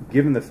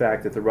given the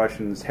fact that the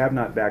Russians have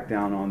not backed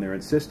down on their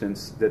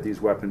insistence that these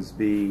weapons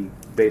be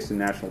based in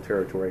national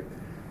territory,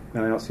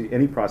 and I don't see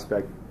any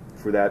prospect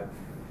for that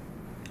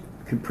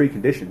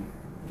precondition,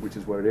 which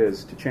is what it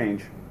is, to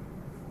change,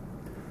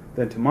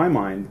 then to my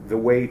mind, the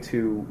way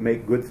to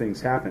make good things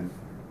happen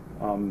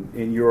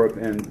in Europe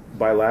and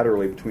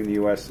bilaterally between the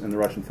U.S. and the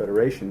Russian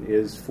Federation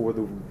is for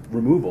the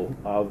removal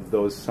of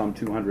those some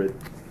 200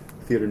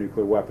 theater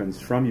nuclear weapons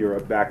from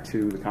Europe back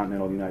to the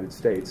continental United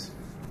States,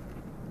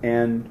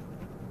 and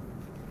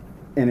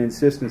an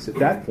insistence at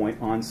that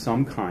point on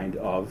some kind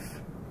of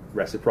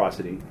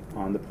reciprocity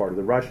on the part of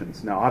the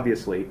Russians. Now,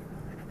 obviously,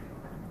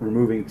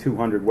 removing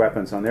 200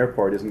 weapons on their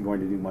part isn't going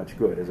to do much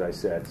good, as I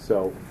said.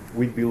 So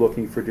we'd be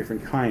looking for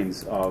different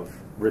kinds of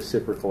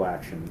reciprocal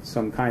action,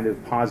 some kind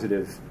of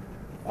positive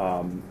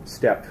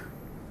step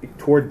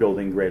toward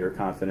building greater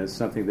confidence,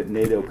 something that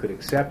NATO could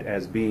accept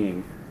as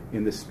being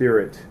in the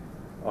spirit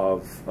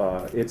of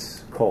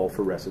its call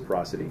for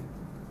reciprocity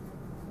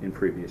in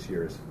previous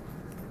years.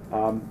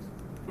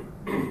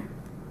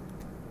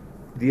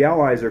 The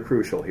Allies are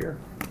crucial here,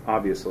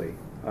 obviously.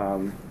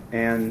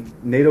 And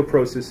NATO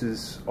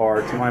processes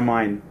are, to my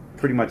mind,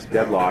 pretty much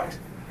deadlocked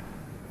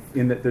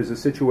in that there's a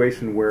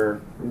situation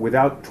where,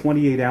 without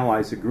 28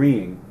 allies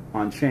agreeing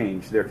on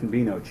change, there can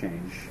be no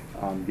change,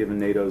 given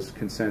NATO's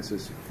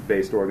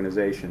consensus-based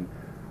organization.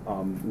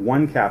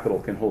 One capital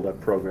can hold up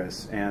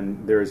progress,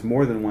 and there is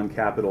more than one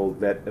capital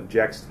that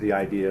objects to the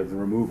idea of the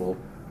removal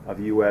of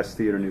U.S.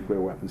 theater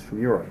nuclear weapons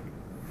from Europe.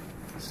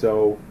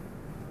 So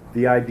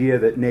the idea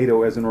that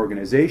NATO as an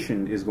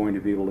organization is going to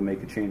be able to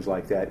make a change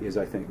like that is,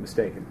 I think,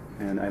 mistaken.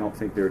 And I don't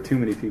think there are too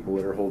many people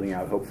that are holding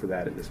out hope for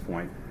that at this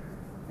point.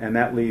 And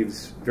that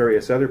leaves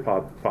various other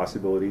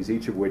possibilities,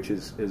 each of which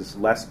is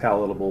less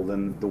palatable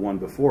than the one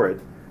before it.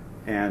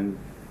 And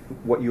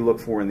what you look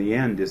for in the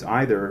end is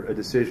either a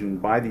decision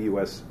by the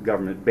U.S.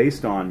 government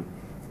based on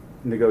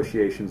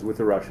negotiations with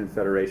the Russian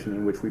Federation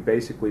in which we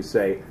basically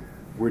say,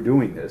 we're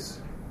doing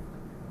this.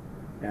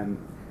 And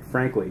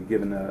frankly,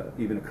 given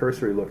even a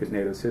cursory look at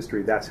NATO's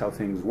history, that's how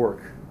things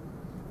work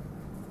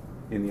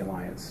in the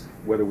alliance,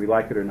 whether we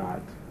like it or not.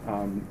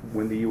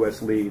 When the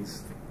U.S.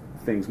 leads,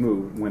 things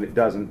move. When it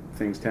doesn't,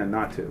 things tend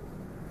not to.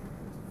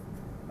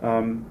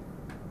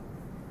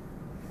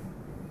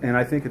 And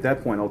I think at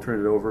that point I'll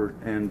turn it over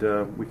and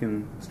we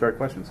can start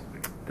questions.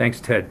 Thanks,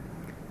 Ted.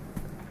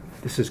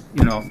 This is,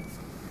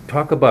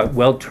 talk about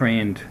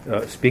well-trained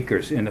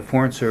speakers. In the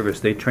Foreign Service,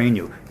 they train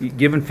you.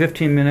 Given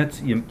 15 minutes,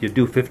 you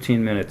do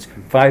 15 minutes.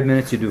 5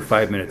 minutes, you do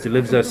 5 minutes. It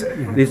leaves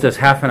us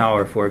half an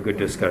hour for a good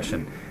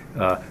discussion.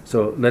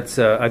 So let's,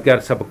 I've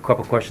got a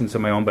couple questions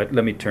of my own, but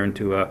let me turn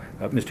to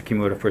Mr.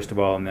 Kimura first of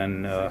all, and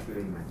then,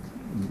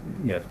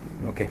 yeah,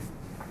 okay.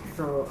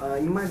 So,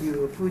 in my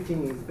view,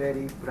 Putin is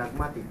very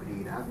pragmatic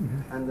leader,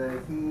 and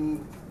he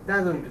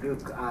doesn't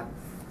look at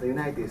the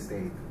United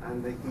States,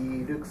 and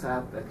he looks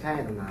at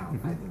China now,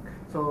 I think.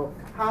 So,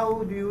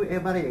 how do you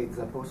evaluate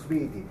the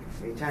possibility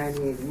a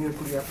Chinese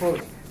nuclear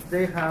policy?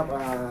 They have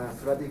a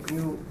strategic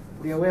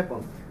nuclear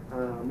weapon,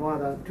 more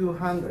than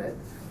 200,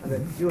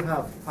 and you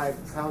have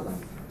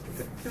 5,000.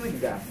 It's a huge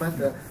gap,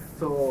 but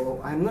so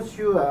I'm not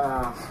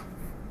sure.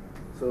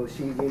 So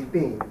Xi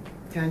Jinping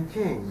can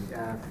change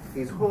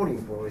his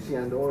foreign policy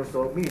and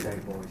also military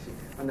policy.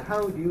 And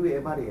how do you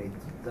evaluate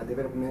the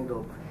development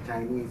of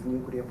Chinese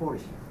nuclear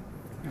policy?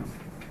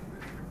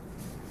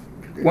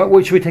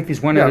 Well, should we take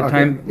these one at a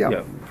time?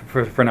 Yeah.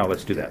 For now,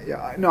 let's do that.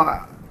 Yeah.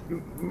 No.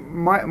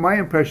 My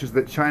impression is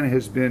that China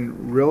has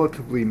been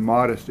relatively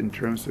modest in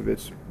terms of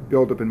its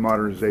buildup and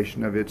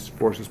modernization of its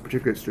forces,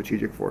 particularly its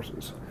strategic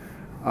forces,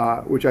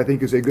 which I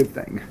think is a good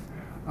thing.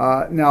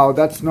 Now,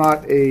 that's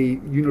not a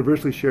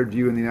universally shared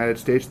view in the United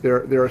States.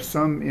 There are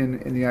some in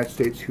the United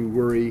States who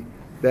worry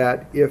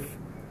that if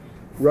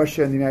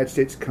Russia and the United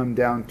States come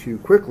down too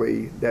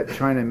quickly, that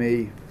China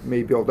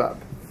may build up.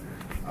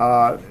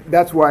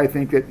 That's why I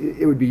think that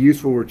it would be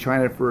useful for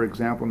China, for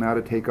example, now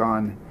to take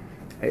on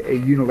a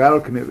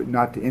unilateral commitment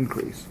not to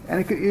increase.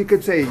 And you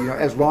could say,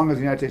 as long as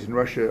the United States and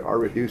Russia are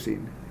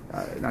reducing,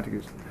 not to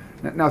increase.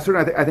 Now,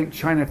 certainly I think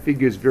China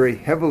figures very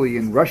heavily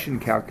in Russian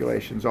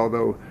calculations,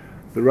 although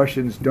the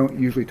Russians don't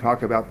usually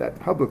talk about that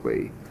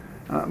publicly.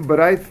 But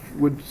I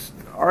would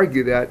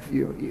argue that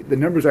the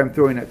numbers I'm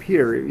throwing up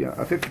here,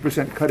 a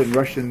 50% cut in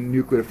Russian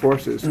nuclear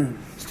forces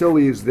still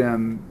leaves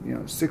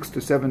them 6 to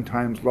 7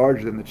 times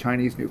larger than the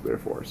Chinese nuclear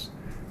force.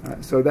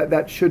 So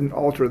that shouldn't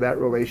alter that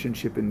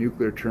relationship in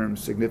nuclear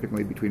terms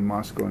significantly between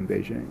Moscow and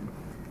Beijing.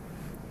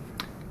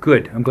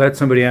 Good. I'm glad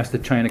somebody asked the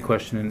China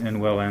question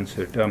and well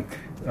answered.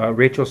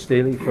 Rachel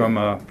Staley from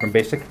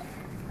BASIC.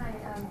 Hi,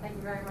 thank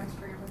you very much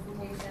for your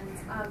presentations.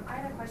 I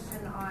had a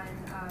question on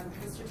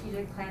the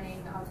strategic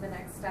planning of the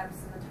next steps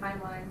and the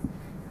timelines.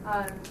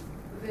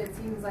 It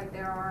seems like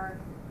there are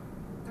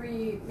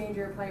 3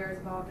 major players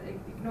involved,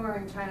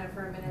 ignoring China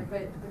for a minute,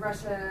 but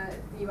Russia,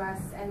 the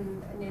U.S.,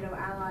 and NATO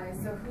allies.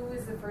 So who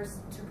is the first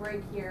to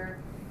break here?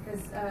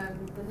 Because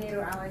the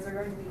NATO allies are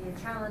going to be a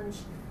challenge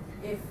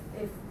if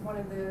one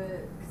of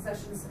the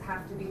concessions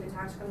have to be the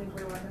tactical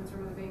nuclear weapons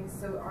removing.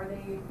 So are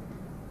they,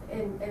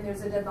 and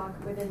there's a deadlock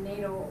within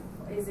NATO,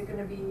 is it going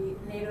to be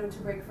NATO to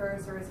break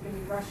first, or is it going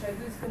to be Russia?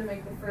 Who's going to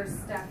make the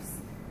first steps?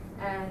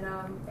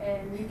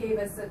 And you gave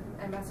us,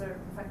 Ambassador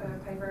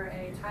Piper,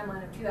 a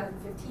timeline of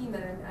 2015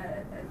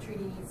 that a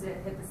treaty needs to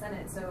hit the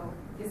Senate. So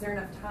is there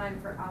enough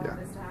time for all of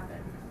this to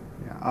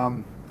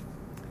happen?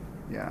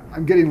 Yeah,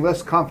 I'm getting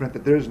less confident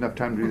that there is enough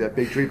time to do that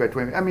big treaty by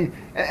 20. I mean,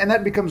 and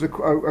that becomes a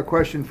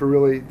question for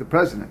really the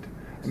president.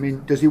 I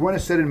mean, does he want to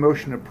set in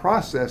motion a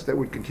process that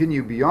would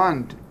continue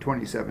beyond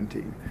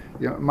 2017?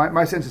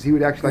 My sense is he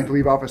would actually like to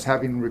leave office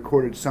having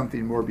recorded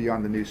something more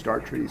beyond the New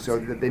START treaty, so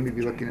that they may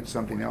be looking at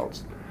something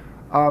else.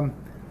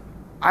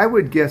 I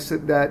would guess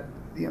that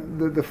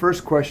the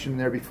first question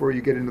there, before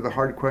you get into the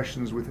hard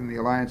questions within the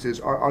alliance, is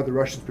are the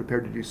Russians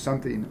prepared to do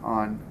something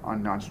on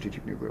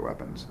non-strategic nuclear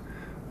weapons?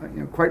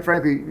 Quite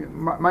frankly,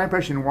 my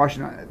impression in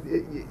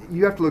Washington,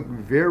 you have to look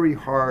very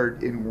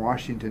hard in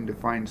Washington to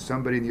find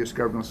somebody in the U.S.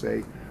 government will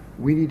say,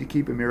 we need to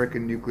keep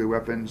American nuclear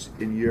weapons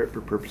in Europe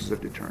for purposes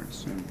of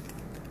deterrence.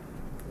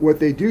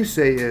 What they do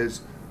say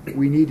is,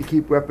 we need to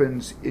keep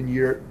weapons in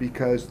Europe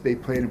because they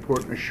play an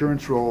important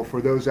assurance role for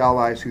those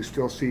allies who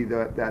still see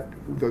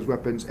those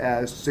weapons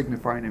as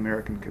signifying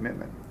American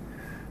commitment.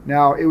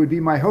 Now, it would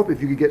be my hope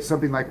if you could get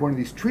something like one of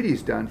these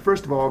treaties done.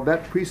 First of all,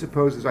 that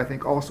presupposes, I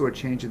think, also a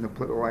change in the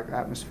political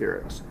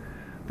atmospherics.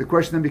 The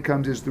question then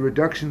becomes, is the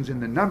reductions in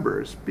the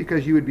numbers,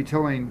 because you would be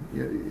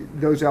telling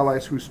those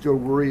allies who still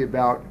worry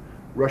about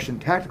Russian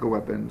tactical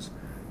weapons,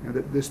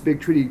 that this big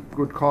treaty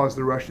would cause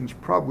the Russians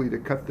probably to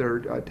cut their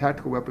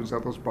tactical weapons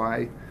levels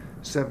by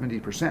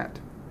 70%.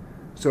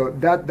 So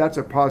that's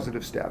a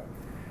positive step.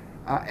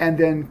 And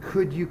then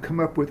could you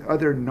come up with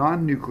other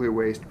non-nuclear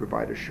ways to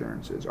provide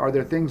assurances? Are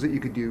there things that you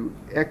could do,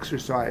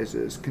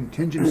 exercises,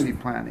 contingency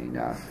planning?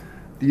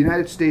 The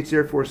United States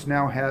Air Force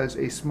now has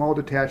a small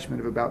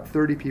detachment of about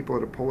 30 people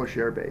at a Polish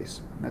air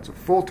base. And that's a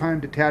full-time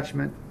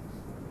detachment.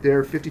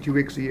 They're 52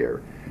 weeks a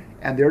year.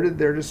 And they're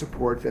there to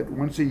support that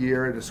once a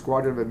year a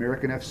squadron of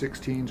American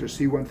F-16s or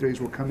C-130s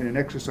will come in and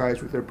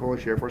exercise with their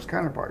Polish Air Force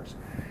counterparts.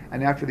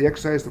 And after the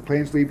exercise, the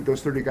planes leave, but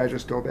those 30 guys are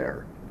still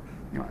there.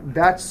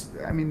 That's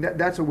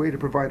a way to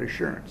provide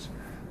assurance.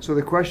 So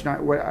the question,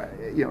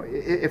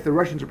 if the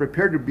Russians are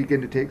prepared to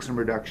begin to take some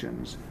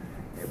reductions,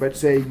 but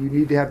say you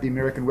need to have the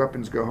American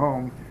weapons go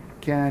home,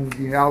 can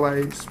the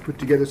Allies put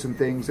together some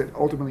things that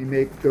ultimately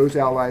make those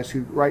allies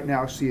who right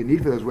now see a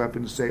need for those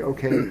weapons say,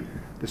 okay,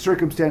 the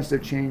circumstances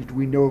have changed,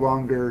 we no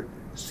longer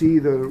see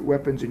the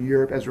weapons in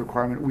Europe as a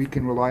requirement, we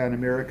can rely on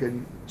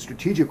American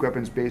strategic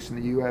weapons based in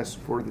the U.S.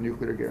 for the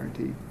nuclear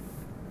guarantee.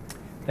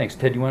 Thanks.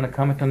 Ted, you want to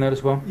comment on that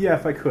as well? Yeah,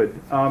 if I could.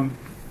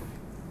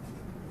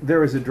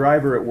 There is a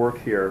driver at work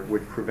here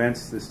which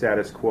prevents the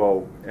status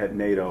quo at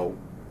NATO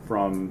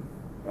from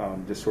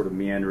just sort of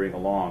meandering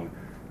along,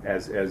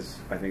 as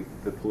I think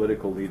the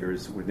political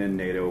leaders within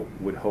NATO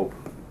would hope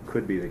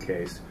could be the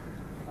case.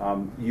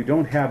 You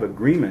don't have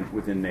agreement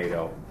within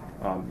NATO.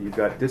 You've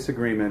got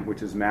disagreement,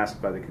 which is masked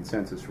by the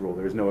consensus rule.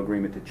 There's no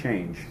agreement to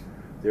change.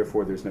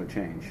 Therefore, there's no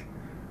change.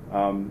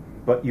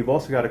 But you've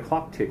also got a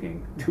clock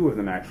ticking, two of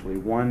them actually,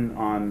 one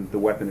on the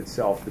weapon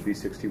itself, the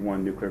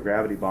B-61 nuclear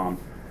gravity bomb,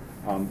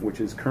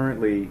 which is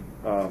currently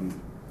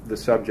the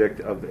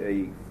subject of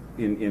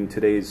in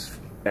today's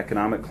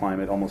economic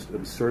climate, almost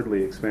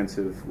absurdly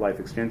expensive life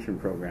extension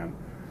program,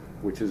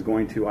 which is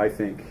going to, I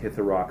think, hit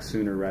the rocks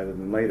sooner rather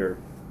than later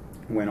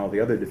when all the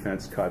other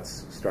defense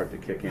cuts start to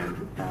kick in.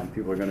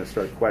 People are going to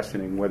start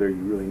questioning whether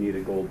you really need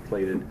a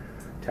gold-plated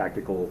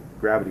tactical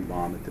gravity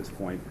bomb at this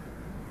point.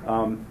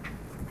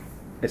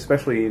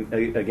 Especially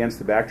against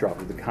the backdrop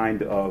of the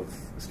kind of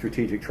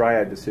strategic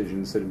triad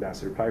decisions that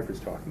Ambassador Pfeiffer is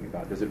talking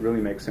about. Does it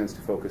really make sense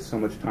to focus so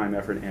much time,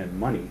 effort, and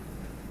money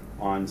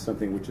on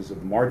something which is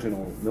of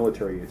marginal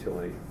military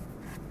utility,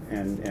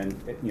 and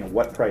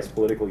what price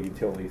political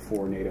utility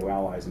for NATO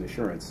allies and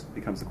assurance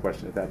becomes the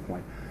question at that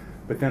point.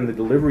 But then the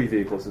delivery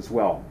vehicles as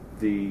well,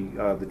 the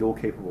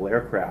dual-capable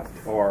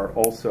aircraft are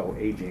also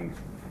aging,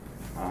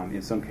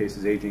 in some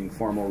cases aging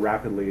far more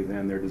rapidly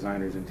than their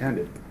designers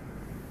intended.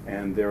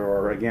 And there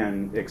are,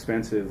 again,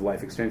 expensive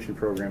life extension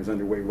programs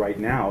underway right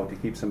now to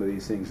keep some of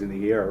these things in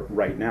the air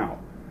right now.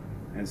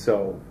 And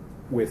so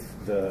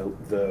with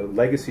the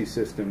legacy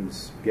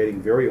systems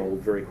getting very old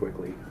very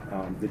quickly,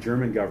 the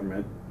German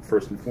government,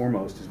 first and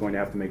foremost, is going to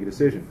have to make a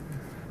decision.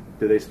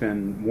 Do they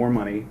spend more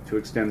money to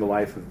extend the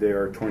life of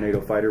their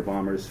Tornado fighter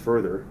bombers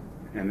further?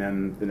 And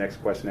then the next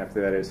question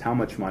after that is how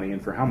much money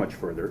and for how much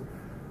further?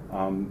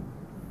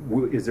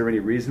 Is there any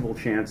reasonable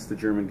chance the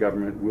German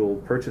government will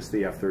purchase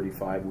the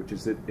F-35, which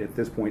is at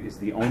this point is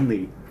the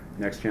only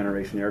next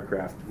generation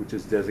aircraft which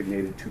is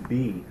designated to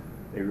be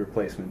a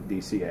replacement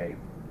DCA?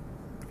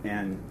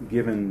 And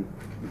given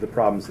the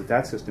problems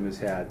that system has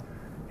had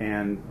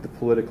and the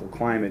political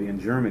climate in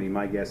Germany,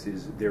 my guess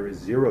is there is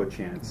zero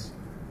chance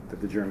that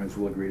the Germans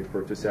will agree to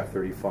purchase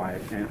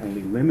F-35, and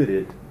only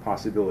limited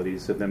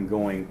possibilities of them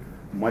going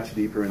much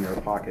deeper in their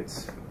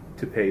pockets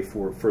to pay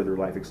for further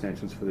life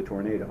extensions for the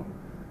Tornado.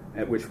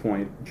 At which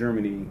point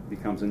Germany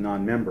becomes a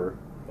non-member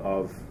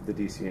of the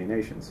DCA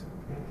nations,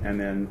 and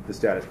then the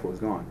status quo is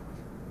gone.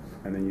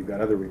 And then you've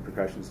got other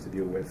repercussions to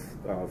deal with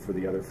for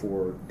the other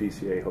 4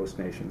 DCA host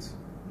nations.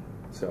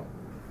 So,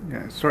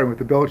 yeah, starting with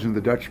the Belgians,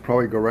 the Dutch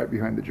probably go right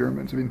behind the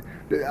Germans. I mean,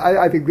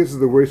 I think this is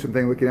the worrisome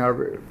thing looking out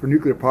for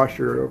nuclear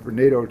posture over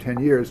NATO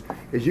 10 years,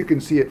 is you can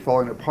see it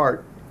falling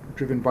apart,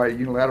 driven by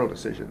unilateral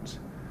decisions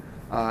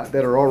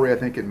that are already, I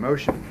think, in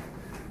motion.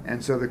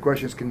 And so the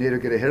question is, can NATO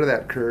get ahead of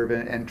that curve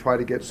and try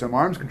to get some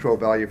arms control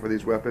value for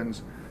these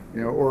weapons,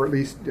 or at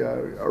least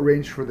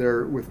arrange for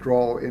their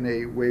withdrawal in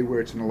a way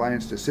where it's an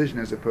alliance decision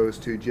as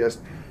opposed to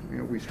just,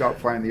 we stop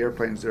flying the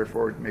airplanes,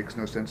 therefore it makes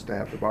no sense to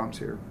have the bombs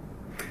here.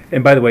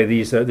 And by the way,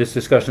 this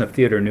discussion of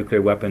theater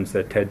nuclear weapons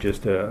that Ted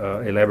just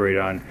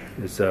elaborated on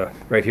is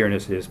right here in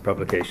his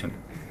publication.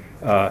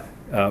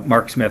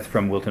 Mark Smith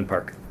from Wilton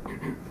Park.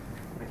 Thank you.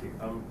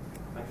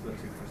 Thanks for the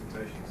 2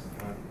 presentations.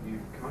 You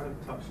kind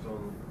of touched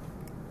on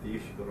the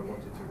issue that I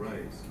wanted to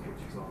raise,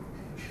 which is on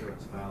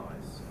assurance of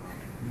allies,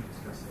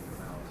 discussing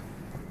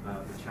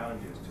about the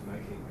challenges to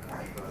making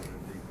further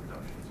and deep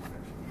reductions. You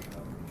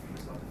mentioned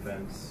missile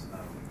defense,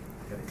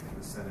 getting to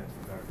the Senate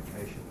for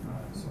verification,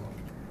 and so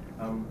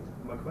on.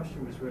 My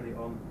question was really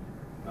on,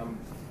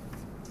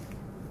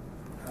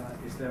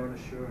 is there an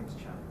assurance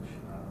challenge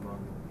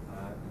among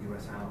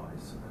US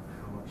allies, and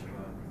how much of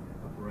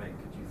a break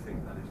do you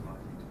think that is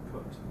likely to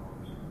put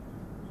on,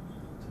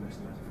 to mix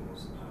the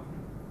metaphors,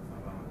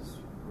 Obama's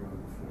room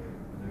for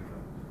maneuver?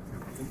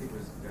 I think it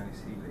was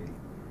Dennis Healy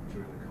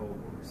during the Cold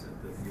War who said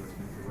that US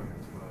nuclear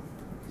weapons were,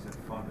 he said,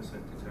 5%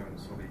 deterrent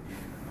the Soviet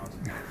Union and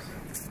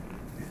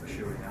 95%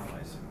 assuring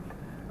allies.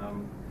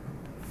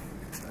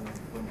 And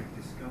when we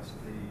discussed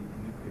the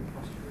nuclear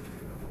posture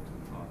review at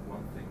Walton Park,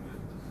 one thing that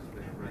has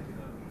been a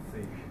regular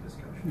theme in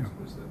discussions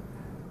was that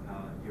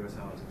US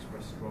allies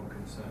expressed strong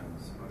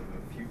concerns over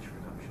future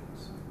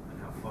reductions and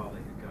how far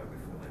they could go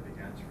before they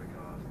began to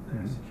regard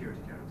their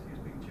security guarantee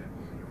as being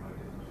genuinely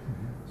eroded.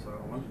 So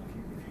I wondered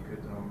if you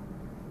could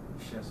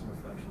share some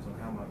reflections on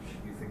how much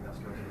you think that's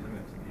going to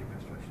limit the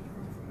administration's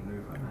room for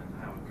manoeuvre and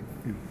how it could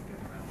get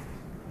around it.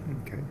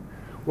 Okay.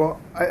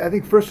 Well, I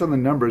think first on the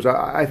numbers,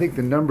 I think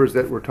the numbers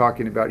that we're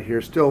talking about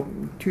here, still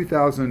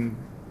 2,000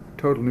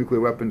 total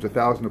nuclear weapons,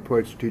 1,000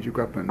 deployed strategic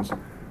weapons.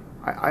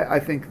 I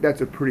think that's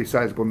a pretty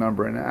sizable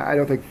number, and I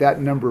don't think that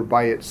number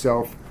by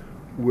itself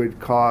would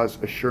cause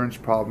assurance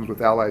problems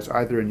with allies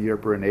either in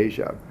Europe or in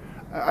Asia.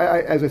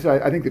 As I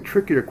said, I think the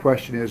trickier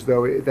question is,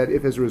 though, that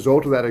if as a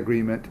result of that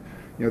agreement,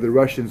 the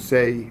Russians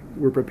say,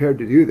 we're prepared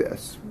to do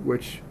this,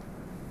 which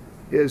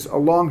is a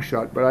long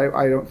shot, but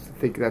I don't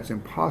think that's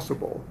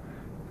impossible.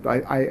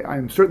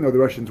 I'm certain, though, the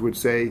Russians would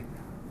say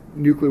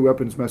nuclear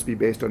weapons must be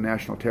based on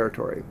national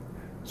territory.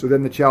 So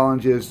then the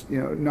challenge is,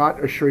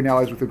 not assuring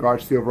allies with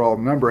regards to the overall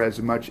number as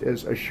much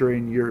as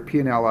assuring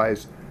European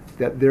allies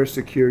that their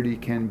security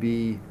can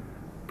be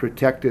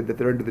protected, that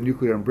they're under the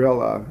nuclear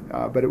umbrella,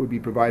 but it would be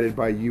provided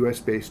by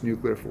U.S.-based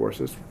nuclear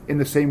forces in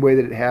the same way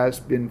that it has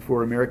been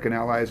for American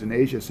allies in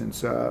Asia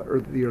since the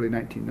early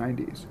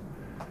 1990s.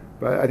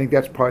 But I think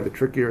that's probably the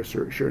trickier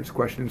assurance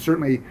question. And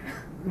certainly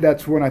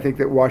that's one I think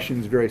that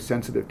Washington's very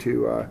sensitive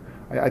to.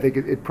 I think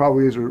it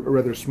probably is a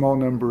rather small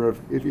number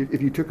of,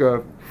 if you took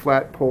a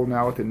flat poll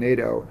now within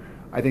NATO,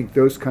 I think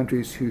those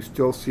countries who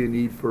still see a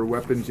need for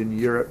weapons in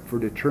Europe for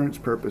deterrence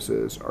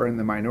purposes are in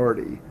the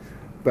minority.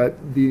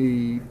 But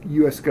the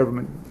U.S.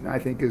 government, I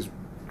think,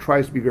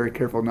 tries to be very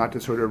careful not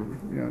to sort of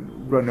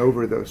run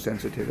over those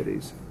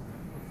sensitivities.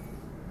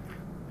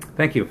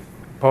 Thank you.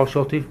 Paul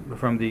Schulte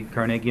from the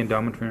Carnegie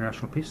Endowment for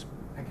International Peace.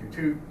 Thank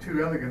you.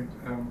 Two elegant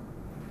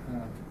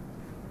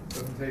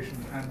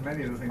presentations, and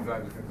many of the things I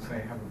was going to say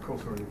have, of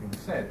course, already been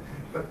said.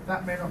 But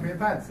that may not be a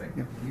bad thing.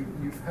 Yeah.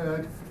 You've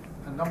heard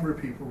a number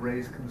of people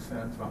raise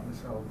concerns about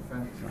missile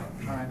defense,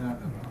 about China,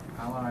 about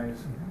allies,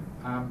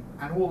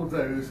 and all of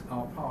those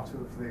are part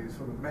of the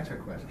sort of meta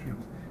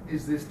questions.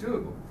 Is this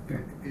doable?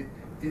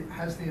 It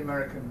has the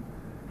American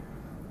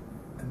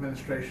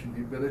administration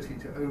the ability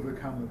to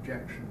overcome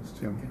objections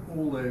to, in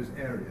all those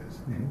areas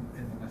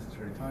in the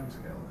necessary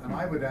timescale. And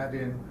I would add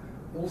in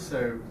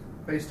also,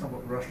 based on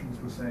what the Russians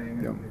were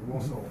saying at the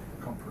Warsaw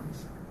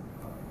Conference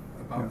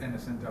about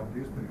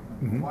NSNWs,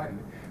 but more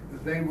widely,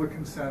 that they were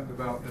concerned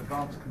about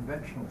advanced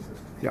conventional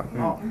systems,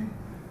 not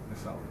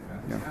missile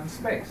defense, and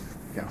space.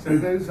 So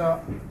those are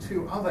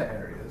two other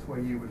areas where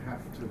you would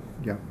have to,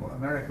 well,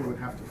 America would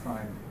have to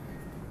find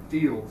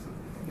deals,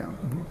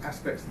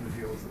 aspects of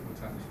the deals that would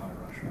satisfy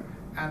Russia.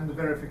 And the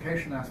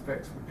verification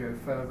aspects would go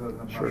further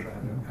than Russia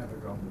had ever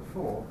gone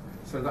before.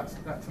 So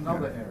that's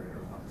another area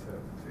of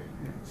uncertainty.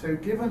 So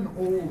given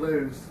all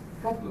those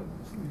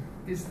problems,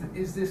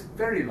 is this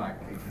very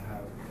likely to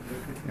have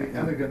the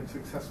elegant,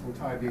 successful,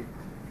 tidy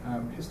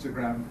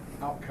histogram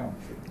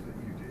outcomes that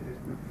you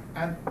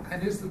did?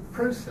 And is the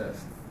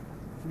process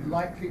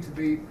likely to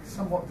be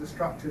somewhat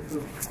destructive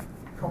of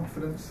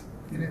confidence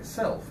in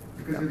itself?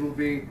 Because it'll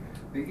be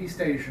the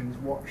East Asians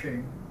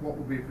watching what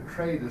will be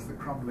portrayed as the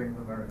crumbling of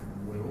American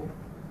will.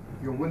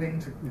 You're willing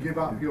to give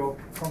up your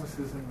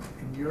promises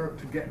in Europe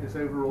to get this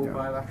overall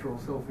bilateral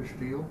selfish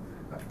deal.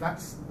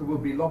 There will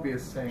be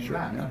lobbyists saying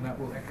that, and that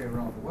will echo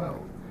around the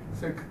world.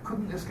 So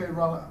couldn't this go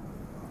rather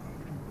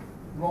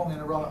wrong in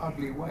a rather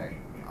ugly way?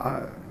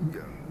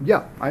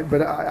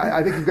 But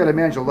I think you've got to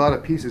manage a lot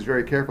of pieces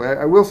very carefully.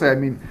 I will say, I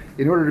mean,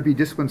 in order to be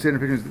disciplined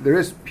standard opinions, there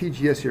is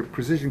PGS here,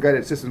 Precision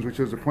Guided Systems, which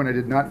was a point I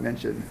did not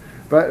mention.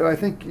 But I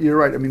think you're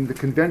right. I mean, the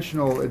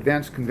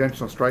advanced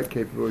conventional strike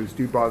capabilities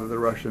do bother the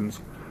Russians.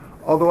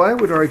 Although I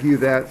would argue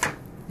that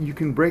you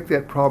can break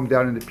that problem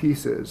down into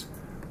pieces,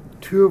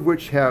 two of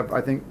which have, I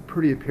think,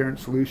 pretty apparent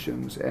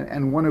solutions,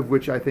 and one of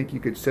which I think you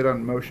could set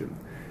on motion.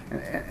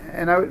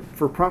 And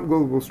for prompt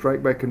global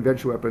strike by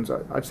conventional weapons,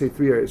 I'd say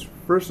three areas.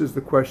 First is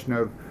the question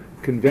of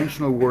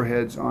conventional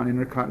warheads on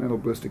intercontinental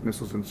ballistic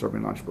missiles and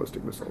submarine-launched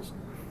ballistic missiles.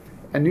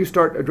 And New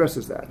START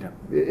addresses that.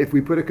 If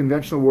we put a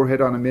conventional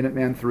warhead on a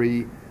Minuteman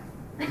III,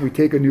 we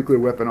take a nuclear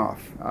weapon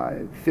off.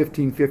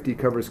 1550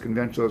 covers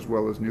conventional as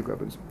well as nuclear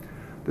weapons.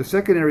 The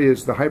second area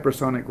is the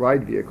hypersonic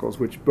glide vehicles,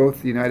 which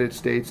both the United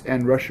States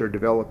and Russia are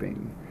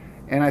developing.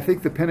 And I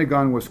think the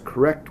Pentagon was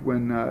correct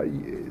when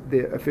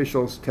the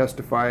officials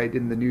testified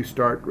in the New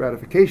START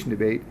ratification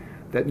debate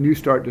that New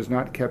START does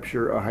not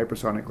capture a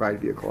hypersonic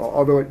glide vehicle.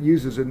 Although it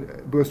uses a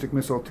ballistic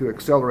missile to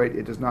accelerate,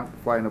 it does not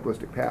fly in a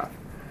ballistic path.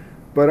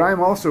 But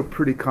I'm also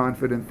pretty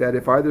confident that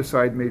if either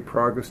side made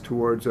progress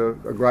towards a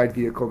glide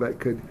vehicle that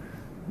could,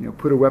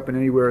 put a weapon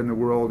anywhere in the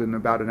world in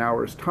about an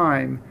hour's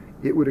time,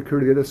 it would occur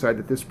to the other side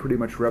that this pretty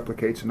much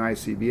replicates an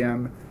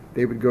ICBM.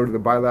 They would go to the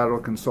Bilateral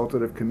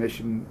Consultative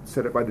Commission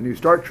set up by the New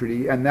START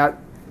Treaty, and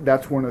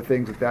that's one of the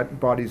things that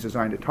body is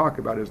designed to talk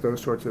about, is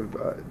those sorts of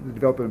the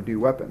development of new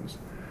weapons.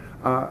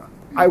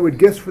 I would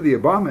guess for the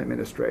Obama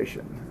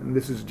administration, and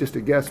this is just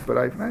a guess, but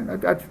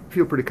I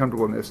feel pretty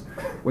comfortable in this.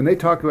 When they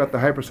talk about the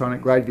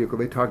hypersonic glide vehicle,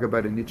 they talk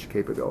about a niche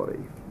capability.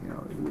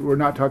 We're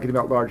not talking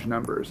about large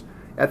numbers.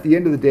 At the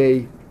end of the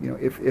day,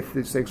 if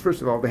these things,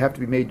 first of all, they have to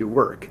be made to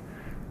work.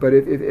 But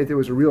if there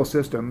was a real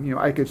system,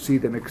 I could see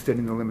them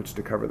extending the limits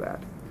to cover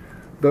that.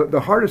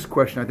 The hardest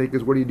question, I think,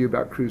 is what do you do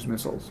about cruise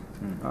missiles?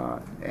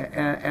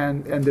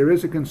 And there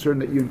is a concern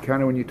that you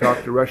encounter when you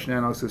talk to Russian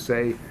analysts who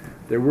say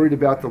they're worried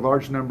about the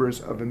large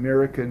numbers of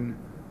American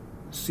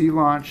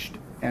sea-launched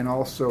and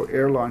also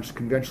air-launched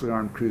conventionally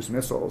armed cruise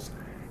missiles.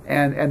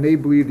 And they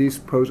believe these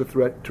pose a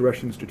threat to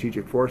Russian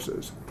strategic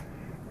forces.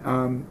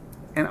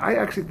 And I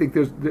actually think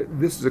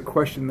this is a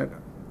question that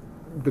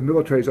the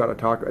militaries ought to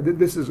talk about.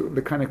 This is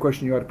the kind of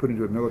question you ought to put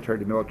into a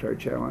military-to-military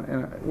channel.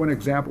 And one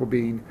example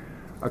being,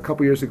 a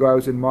couple years ago I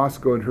was in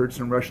Moscow and heard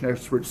some Russian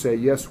experts say,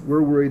 yes,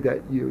 we're worried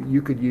that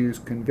you could use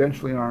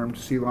conventionally armed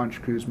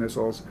sea-launched cruise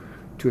missiles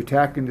to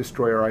attack and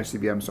destroy our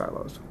ICBM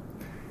silos.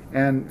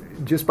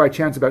 And just by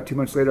chance, about 2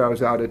 months later, I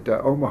was out at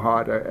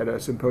Omaha at a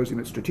symposium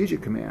at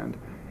Strategic Command,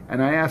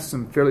 and I asked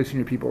some fairly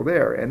senior people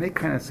there, and they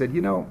kind of said,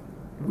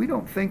 we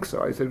don't think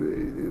so. I said,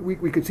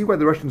 we could see why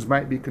the Russians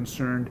might be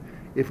concerned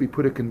if we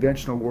put a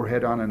conventional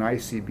warhead on an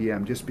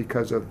ICBM just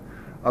because of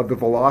the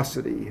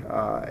velocity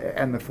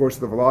and the force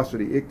of the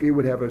velocity. It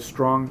would have a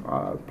strong,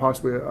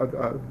 possibly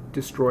a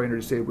destroying or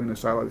disabling the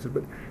silo.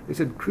 But they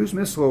said cruise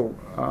missile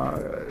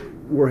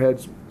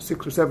warheads,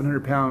 600 or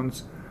 700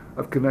 pounds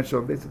of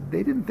conventional,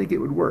 they didn't think it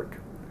would work.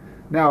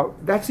 Now,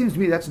 that seems to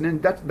me that's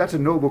a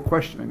noble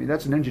question. I mean,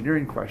 that's an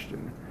engineering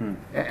question.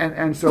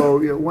 And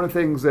so one of the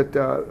things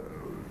that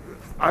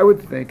I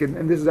would think,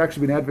 and this has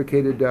actually been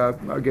advocated,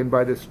 again,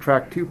 by this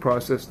Track 2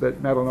 process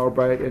that Madeleine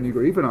Albright and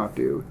Igor Ivanov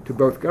do to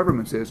both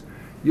governments, is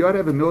you ought to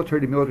have a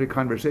military-to-military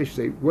conversation,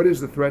 say, what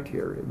is the threat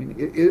here? I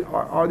mean,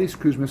 are these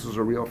cruise missiles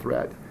a real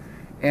threat?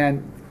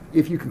 And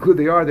if you conclude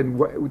they are, then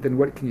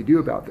what can you do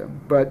about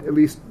them? But at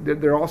least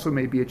there also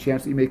may be a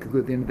chance that you may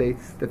conclude at the end of the day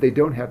that they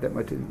don't have that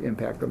much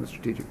impact on the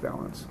strategic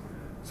balance.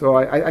 So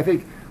I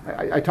think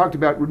I talked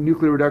about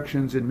nuclear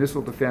reductions in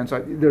missile defense.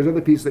 There's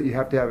other pieces that you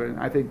have to have, and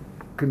I think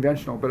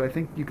conventional, but I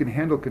think you can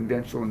handle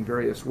conventional in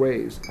various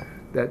ways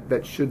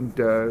that shouldn't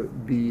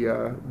be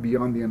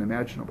beyond the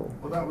unimaginable.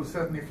 Well, that was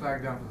certainly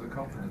flagged out as a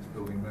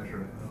confidence-building measure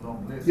in a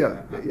long list.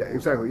 Yeah,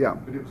 exactly, yeah.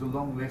 But it was a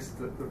long list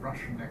that the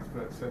Russian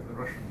experts said the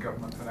Russian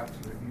government had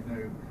absolutely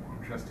no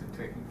interest in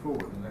taking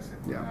forward unless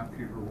it was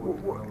amply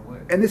rewarded along the way.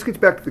 And this gets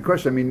back to the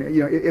question. I mean,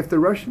 if the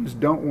Russians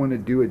don't want to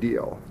do a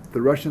deal,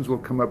 the Russians will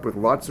come up with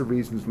lots of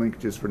reasons,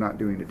 linkages for not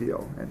doing a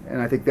deal.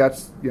 And I think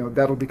that's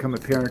that'll become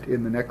apparent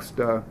in the next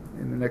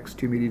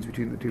 2 meetings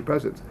between the two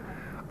presidents.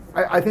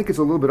 I think it's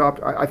a little bit.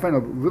 I find a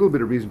little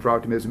bit of reason for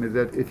optimism is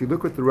that if you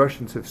look what the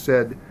Russians have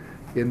said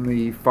in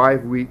the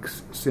 5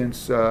 weeks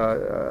since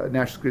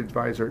National Security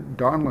Advisor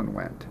Donlin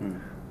went,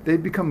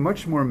 they've become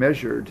much more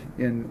measured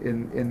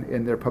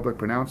in their public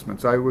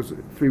pronouncements. I was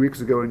 3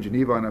 weeks ago in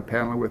Geneva on a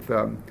panel with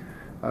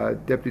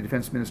Deputy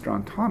Defense Minister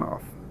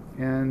Antonov,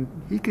 and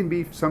he can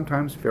be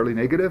sometimes fairly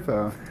negative,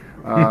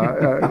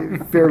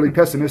 fairly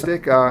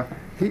pessimistic.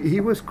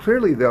 He was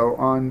clearly, though,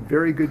 on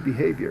very good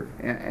behavior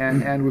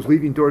and was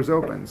leaving doors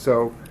open.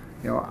 So,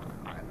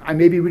 I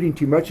may be reading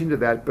too much into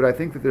that, but I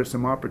think that there's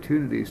some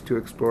opportunities to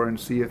explore and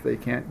see if they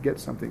can't get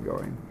something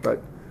going.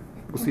 But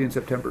we'll see in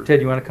September.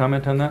 Ted, you want to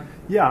comment on that?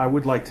 Yeah, I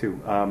would like to.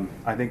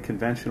 I think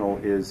conventional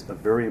is a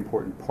very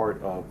important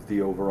part of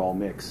the overall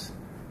mix.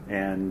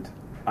 And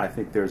I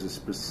think there's a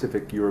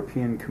specific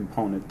European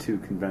component to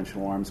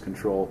conventional arms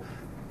control,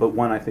 but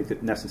one I think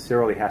that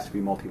necessarily has to be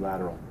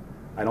multilateral.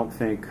 I don't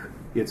think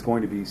it's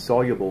going to be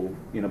soluble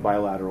in a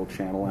bilateral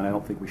channel, and I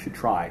don't think we should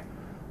try.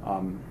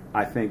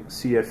 I think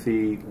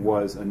CFE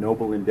was a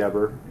noble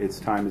endeavor. Its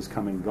time has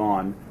come and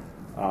gone.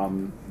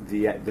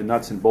 The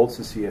nuts and bolts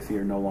of CFE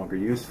are no longer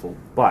useful,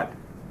 but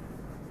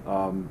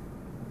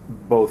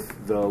both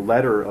the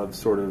letter of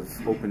sort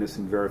of openness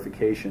and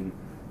verification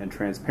and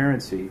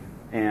transparency,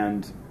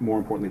 and more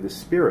importantly the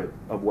spirit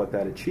of what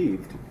that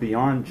achieved,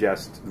 beyond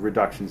just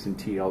reductions in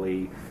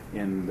TLE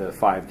in the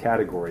 5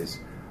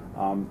 categories,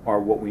 are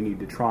what we need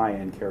to try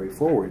and carry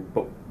forward.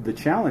 But the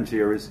challenge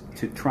here is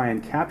to try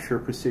and capture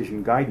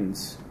precision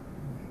guidance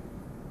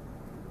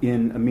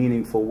in a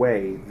meaningful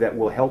way that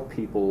will help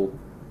people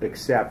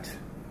accept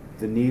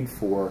the need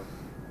for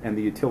and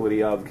the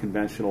utility of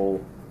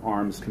conventional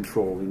arms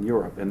control in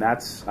Europe. And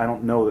that's, I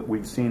don't know that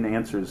we've seen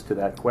answers to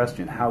that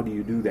question. How do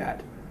you do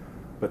that?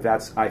 But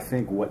that's, I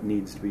think, what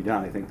needs to be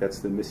done. I think that's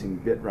the missing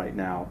bit right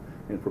now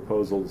in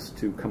proposals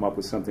to come up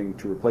with something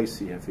to replace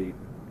CFE.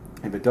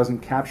 If it doesn't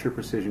capture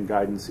precision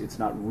guidance, it's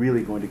not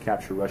really going to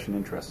capture Russian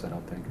interests, I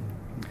don't think.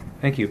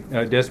 Thank you.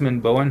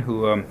 Desmond Bowen,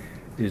 who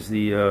is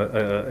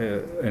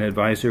an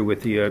advisor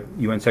with the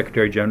UN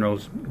Secretary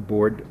General's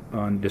Board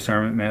on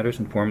Disarmament Matters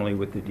and formerly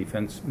with the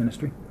Defense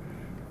Ministry.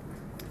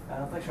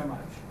 Thanks very much.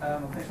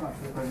 Thanks very much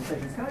for the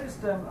presentations. Can I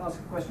just ask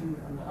a question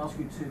and ask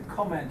you to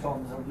comment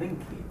on the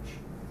linkage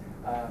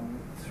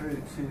through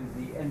to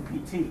the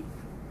NPT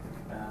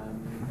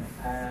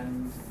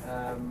and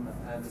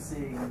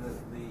seeing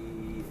that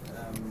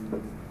the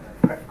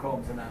prep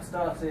comms are now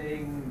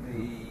starting,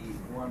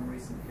 the one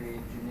recently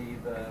in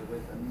Geneva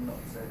with a not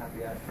so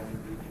happy outcome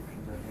of the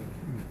Egyptians, I think,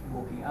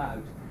 walking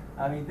out.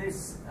 I mean,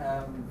 this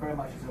very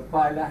much is a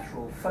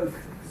bilateral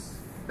focus.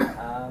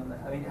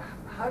 I mean,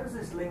 how does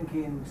this link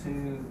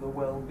into the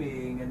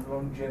well-being and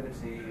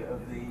longevity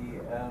of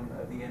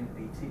the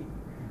NPT?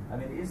 I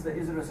mean, is there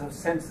a sort of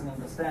sense and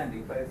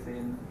understanding both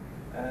in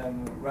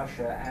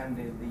Russia and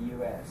in the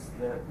US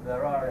that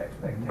there are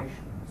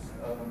expectations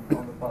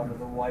on the part of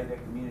the wider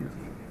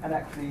community, and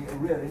actually a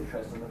real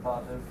interest on the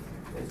part of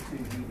those two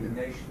leading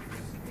nations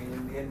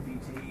in the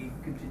NPT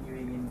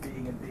continuing in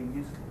being and being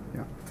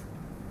useful?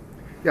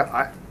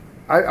 Yeah,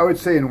 I would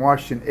say in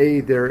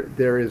Washington,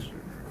 there is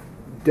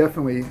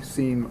definitely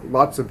seen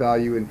lots of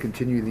value in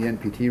continuing the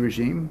NPT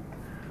regime,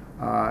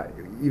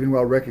 even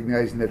while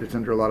recognizing that it's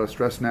under a lot of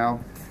stress now.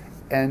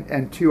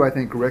 And two, I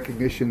think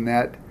recognition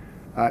that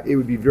it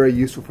would be very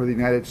useful for the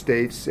United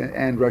States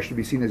and Russia to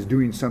be seen as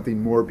doing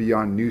something more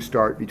beyond New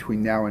START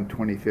between now and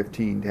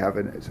 2015 to have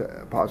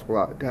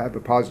a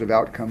positive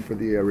outcome for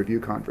the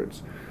review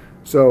conference.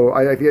 So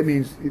I think it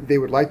means they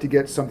would like to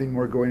get something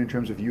more going in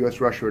terms of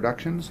U.S.-Russia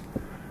reductions.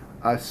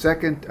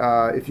 Second,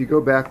 if you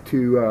go back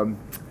to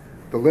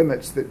the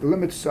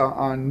limits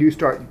on New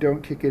START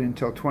don't kick in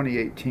until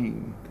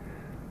 2018.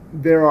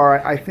 There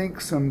are, I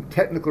think, some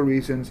technical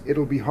reasons.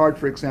 It'll be hard,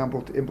 for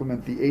example, to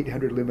implement the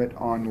 800 limit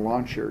on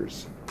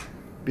launchers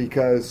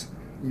because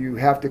you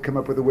have to come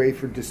up with a way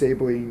for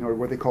disabling, or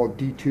what they call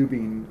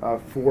detubing,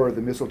 for the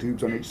missile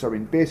tubes on each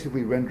submarine,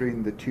 basically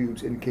rendering the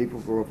tubes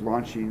incapable of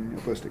launching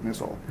a ballistic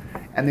missile.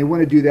 And they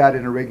want to do that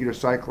in a regular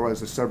cycle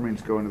as the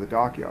submarines go into the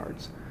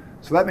dockyards.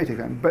 So that may take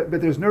time, but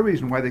there's no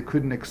reason why they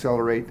couldn't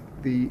accelerate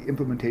the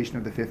implementation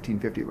of the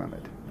 1550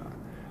 limit.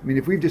 I mean,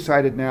 if we've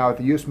decided now, if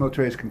the U.S.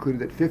 military has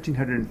concluded that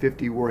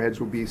 1,550 warheads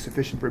will be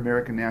sufficient for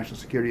American national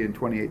security in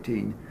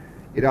 2018,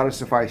 it ought to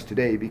suffice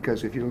today,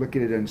 because if you're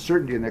looking at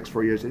uncertainty in the next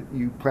 4 years,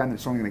 you plan that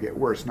it's only going to get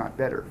worse, not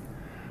better.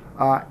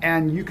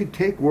 And you could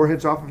take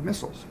warheads off of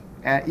missiles.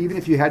 Even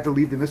if you had to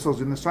leave the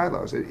missiles in the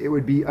silos, it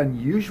would be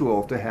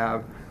unusual to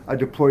have a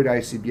deployed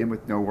ICBM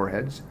with no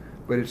warheads,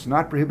 but it's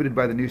not prohibited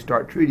by the New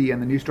START Treaty,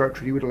 and the New START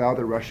Treaty would allow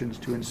the Russians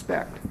to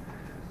inspect.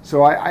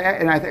 So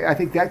I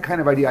think that kind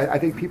of idea, I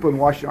think people in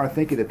Washington are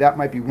thinking that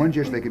might be one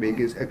gesture they could make,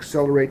 is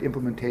accelerate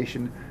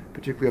implementation,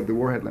 particularly of the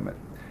warhead limit.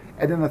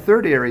 And then the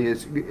third area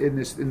is in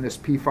this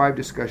P5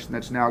 discussion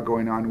that's now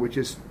going on, which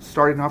is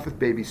starting off with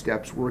baby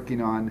steps,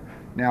 working on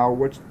now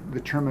what's the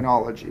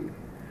terminology.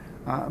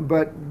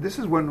 But this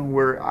is one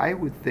where I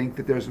would think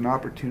that there's an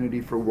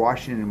opportunity for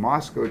Washington and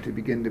Moscow to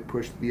begin to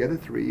push the other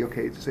three,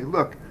 to say,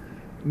 look,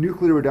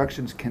 nuclear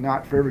reductions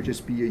cannot forever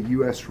just be a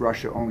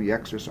U.S.-Russia only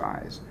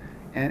exercise.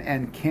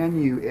 And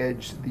can you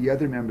edge the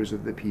other members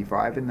of the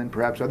P5 and then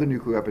perhaps other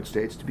nuclear weapon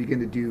states to begin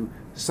to do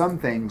some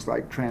things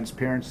like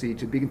transparency,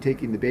 to begin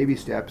taking the baby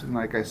steps, and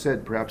like I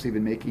said, perhaps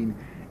even making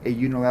a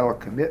unilateral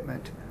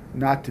commitment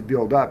not to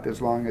build up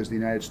as long as the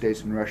United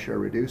States and Russia are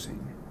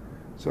reducing.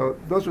 So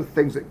those are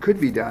things that could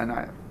be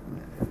done.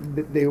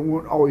 They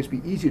won't always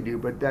be easy to do,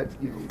 but that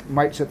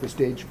might set the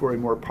stage for a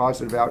more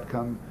positive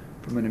outcome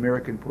from an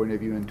American point of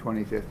view in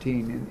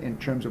 2015 in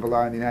terms of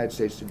allowing the United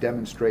States to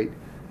demonstrate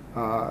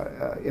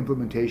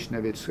implementation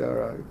of its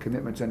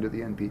commitments under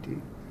the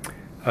NPT.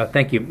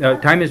 Thank you.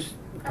 Time is...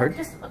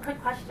 Just a quick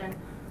question.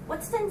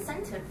 What's the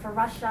incentive for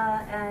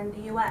Russia and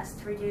the U.S.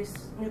 to reduce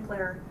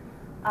nuclear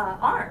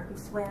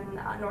arms when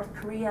North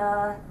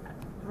Korea,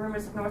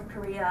 rumors of North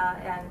Korea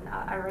and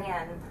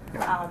Iran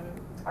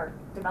are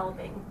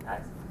developing?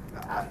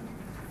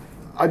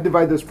 I'd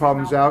divide those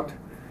problems out.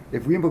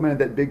 If we implemented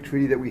that big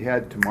treaty that we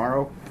had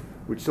tomorrow,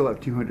 we'd still have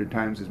 200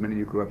 times as many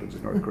nuclear weapons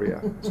as North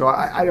Korea. So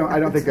I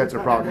don't think that's a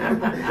problem.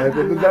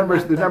 The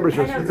numbers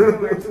are,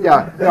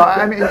 yeah. No,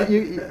 I mean,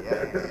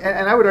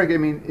 and I would argue, I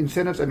mean,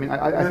 incentives. I mean,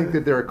 I think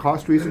that there are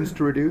cost reasons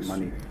to reduce.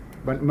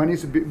 But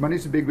money's a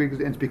big reason,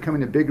 and it's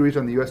becoming a big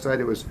reason on the U.S. side.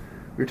 We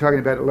were talking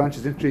about at lunch.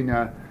 It's interesting.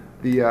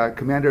 The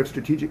commander of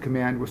Strategic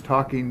Command was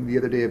talking the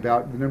other day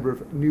about the number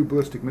of new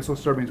ballistic missile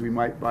submarines we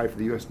might buy for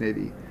the U.S.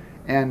 Navy,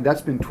 and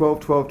that's been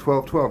 12, 12,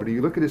 12, 12. And if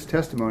you look at his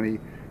testimony,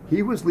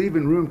 he was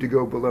leaving room to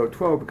go below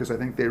 12 because I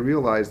think they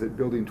realized that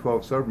building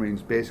 12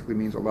 submarines basically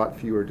means a lot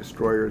fewer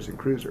destroyers and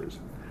cruisers.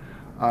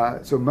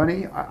 So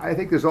money, I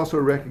think there's also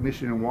a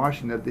recognition in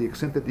Washington that the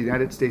extent that the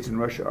United States and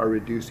Russia are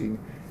reducing,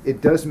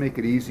 it does make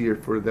it easier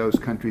for those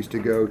countries to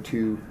go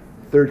to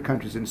third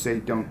countries and say,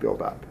 don't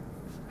build up.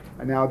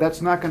 Now,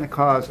 that's not going to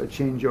cause a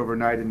change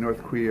overnight in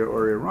North Korea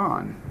or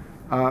Iran,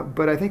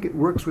 but I think it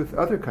works with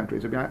other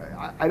countries. I mean,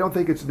 I don't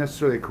think it's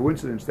necessarily a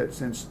coincidence that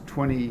since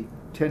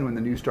 2010, when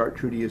the New START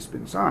Treaty has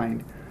been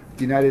signed,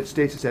 the United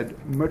States has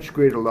had much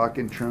greater luck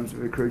in terms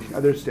of encouraging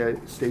other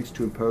states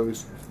to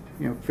impose,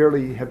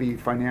 fairly heavy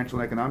financial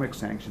and economic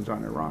sanctions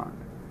on Iran.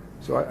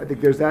 So I think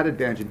there's that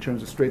advantage in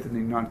terms of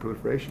strengthening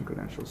non-proliferation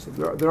credentials. So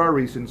there are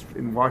reasons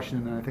in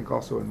Washington and I think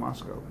also in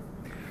Moscow.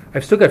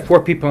 I've still got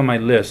 4 people on my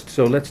list,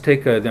 so let's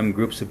take them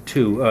groups of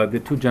 2. The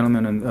 2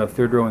 gentlemen in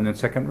third row and then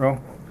second row.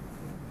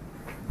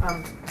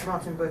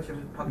 Martin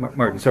Bircham.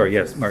 Martin, sorry,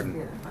 yes, Martin.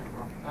 Yeah,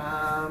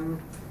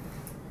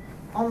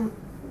 on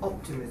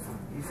optimism,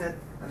 you said,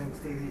 I think,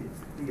 Steve,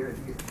 you're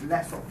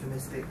less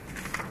optimistic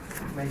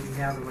maybe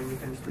now than when you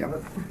finished the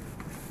book.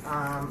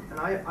 And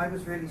I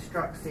was really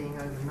struck seeing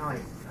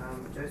overnight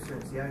Joe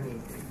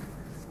Cirincione,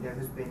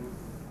 who's been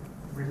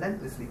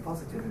relentlessly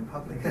positive in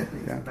public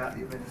about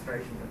the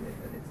administration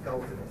and its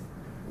goals in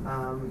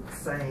it,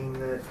 saying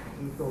that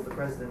he thought the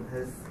president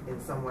has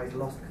in some ways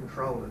lost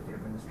control of the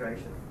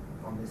administration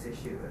on this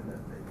issue, and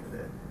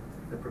that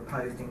the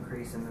proposed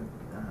increase in the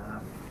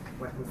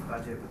weapons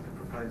budget with the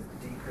proposed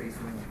decrease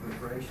in the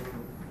proliferation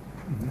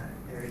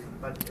areas of the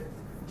budget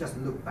just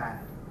look bad.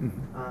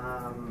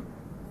 And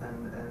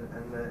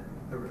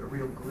a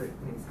real grip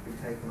needs to be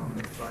taken on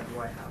this by the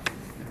White House.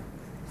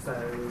 So,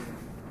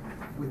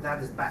 with that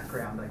as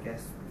background, I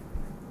guess.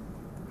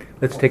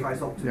 Let's take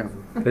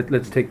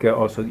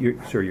also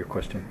your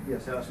question.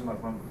 Yes, actually, my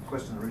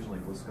question originally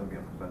was going to be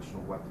on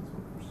conventional weapons,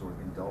 which has already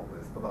been dealt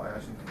with. But I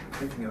actually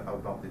thinking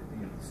about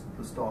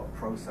the START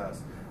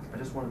process. I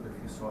just wondered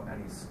if you saw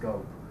any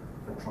scope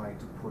for trying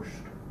to push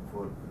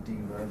for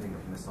demerging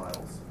of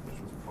missiles, which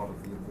was part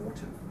of the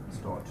abortive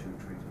START II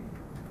treaty.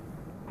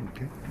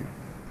 Okay.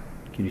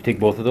 Can you take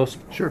both of those?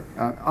 Sure.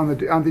 On the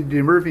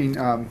demerging,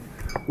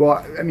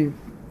 well, I mean,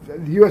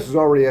 the U.S. is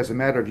already, as a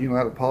matter of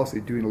unilateral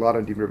policy, doing a lot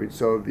on demerging.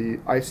 So the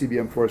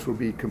ICBM force will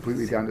be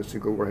completely down to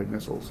single warhead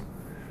missiles.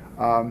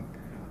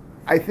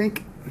 I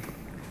think,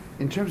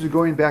 in terms of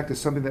going back to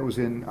something that was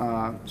in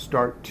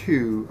START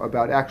II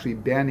about actually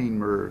banning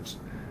MIRVs,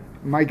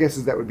 my guess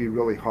is that would be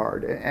really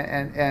hard.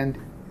 And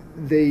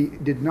they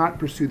did not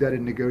pursue that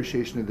in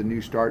negotiation of the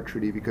new START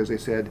treaty because they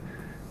said,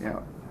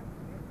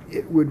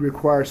 it would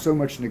require so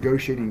much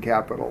negotiating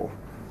capital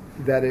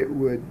that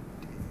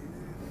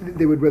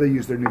they would rather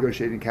use their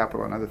negotiating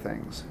capital on other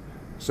things.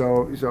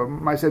 So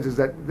my sense is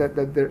that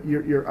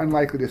you're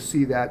unlikely to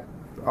see that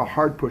a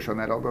hard push on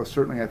that. Although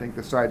certainly I think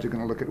the sides are going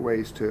to look at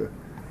ways to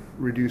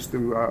reduce the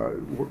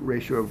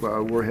ratio of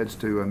warheads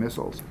to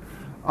missiles.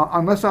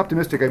 I'm less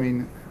optimistic. I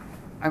mean,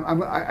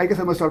 I guess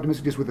I'm less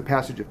optimistic just with the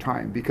passage of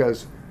time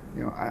because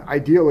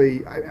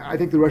ideally I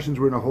think the Russians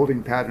were in a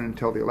holding pattern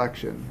until the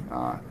election.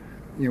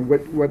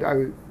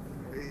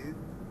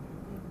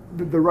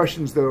 The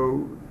Russians,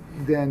 though,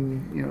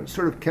 then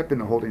sort of kept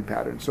in a holding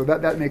pattern. So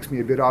that makes me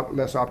a bit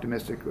less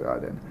optimistic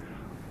then.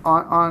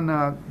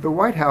 On the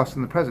White House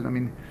and the president, I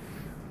mean,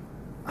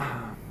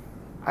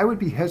 I would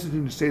be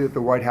hesitant to say that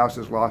the White House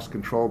has lost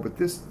control, but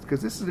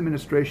because this is an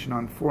administration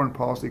on foreign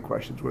policy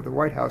questions where the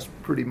White House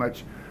pretty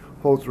much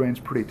holds reins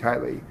pretty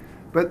tightly.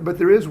 But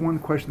there is one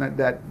question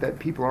that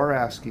people are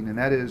asking, and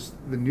that is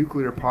the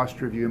Nuclear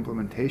Posture Review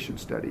Implementation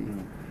Study,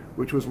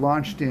 which was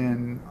launched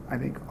in, I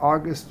think,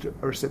 August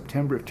or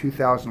September of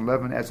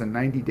 2011 as a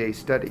 90-day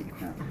study.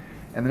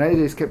 And the 90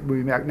 days kept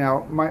moving back.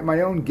 Now,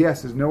 my own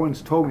guess is, no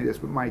one's told me this,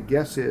 but my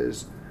guess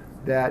is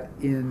that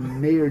in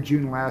May or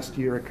June last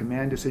year, a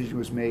command decision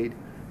was made,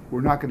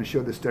 we're not going to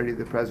show the study to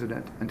the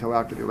president until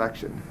after the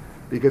election.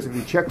 Because if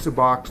he checks a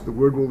box, the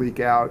word will leak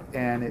out,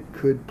 and it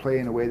could play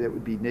in a way that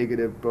would be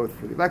negative both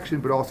for the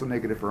election, but also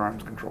negative for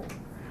arms control.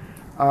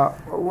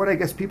 What I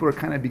guess people are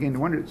kind of beginning to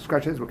wonder,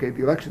 scratch their heads, okay,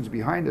 the election's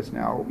behind us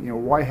now,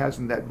 why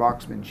hasn't that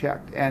box been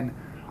checked? And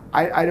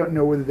I don't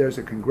know whether there's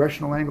a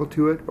congressional angle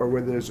to it or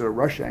whether there's a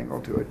Rush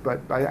angle to it, but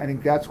I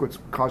think that's what's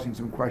causing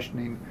some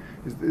questioning,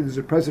 is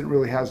the president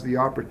really has the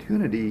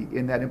opportunity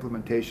in that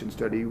implementation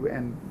study,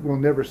 and we'll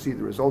never see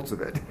the results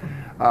of it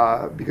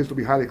because it'll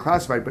be highly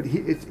classified, but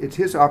it's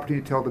his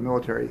opportunity to tell the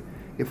military,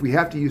 if we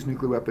have to use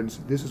nuclear weapons,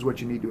 this is what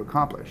you need to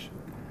accomplish.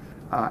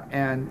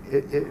 And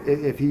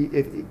if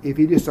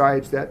he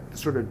decides that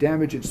sort of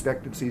damage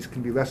expectancies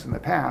can be less than the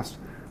past,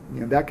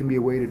 that can be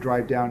a way to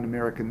drive down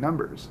American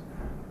numbers.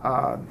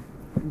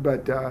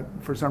 But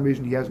for some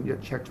reason, he hasn't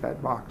yet checked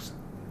that box.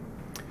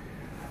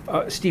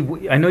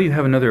 Steve, I know you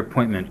have another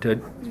appointment.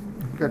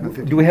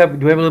 Do we have a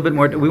little bit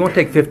more? We won't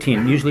take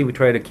 15. Usually we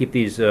try to keep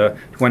these to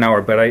 1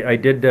 hour, but I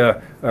did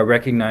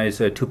recognize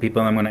 2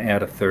 people, and I'm going to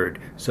add a third.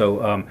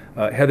 So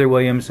Heather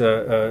Williams,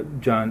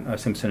 John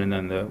Simpson, and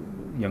then the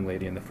young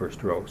lady in the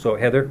first row. So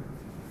Heather?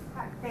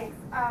 Hi, thanks.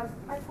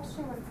 My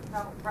question was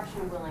about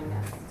Russian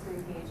willingness to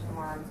engage in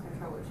more arms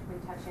control, which we've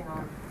been touching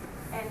on.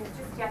 And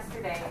just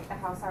yesterday, the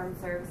House Armed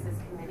Services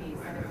Committee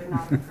said it would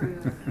not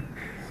approve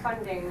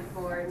funding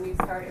for New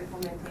START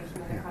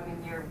implementation in the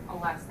coming year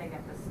unless they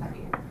get this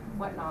study and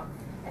whatnot.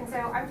 And so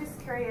I'm just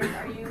curious,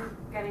 are you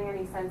getting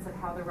any sense of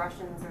how the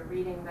Russians are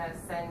reading this,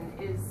 and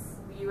is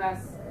the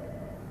U.S.,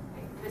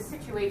 the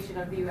situation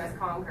of the U.S.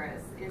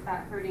 Congress, is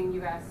that hurting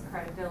U.S.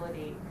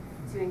 credibility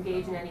to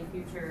engage in any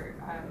future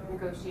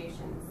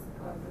negotiations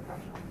with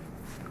Russia?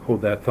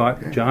 Hold that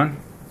thought. John?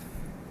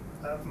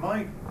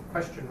 My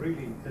question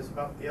really is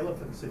about the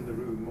elephants in the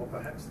room, or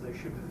perhaps they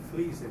should be the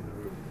fleas in the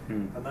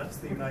room, and that's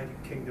the United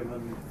Kingdom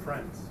and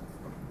France.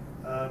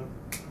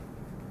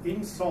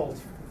 In SALT,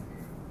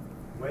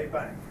 way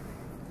back,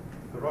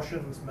 the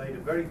Russians made a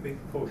very big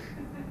push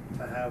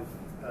to have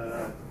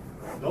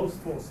those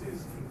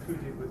forces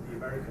included with the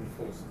American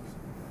forces.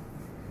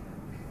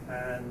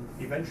 And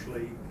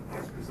eventually it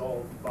was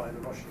resolved by the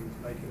Russians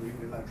making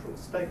unilateral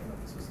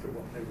statements as to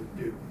what they would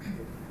do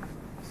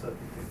if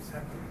certain things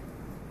happened.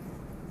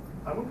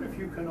 I wonder if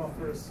you can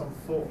offer us some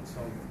thoughts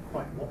on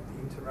quite what the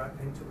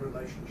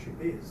interrelationship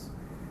is,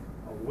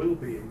 or will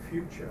be in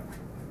future,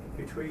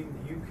 between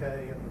the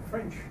UK and the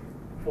French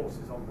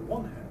forces on the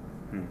one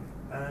hand,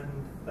 and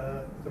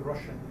the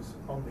Russians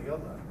on the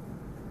other,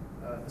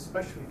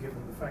 especially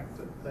given the fact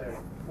that their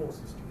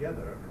forces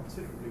together are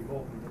considerably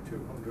more than the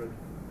 200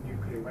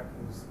 nuclear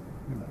weapons,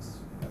 that's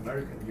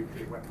American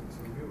nuclear weapons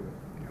in Europe.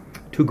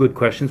 Two good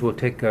questions. We'll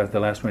take the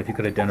last one. If you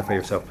could identify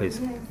yourself, please.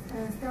 Yes,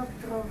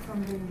 Self-Troll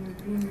from the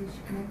European English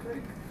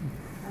Network.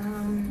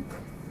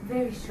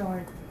 Very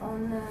short.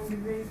 On the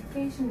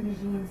verification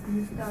regimes,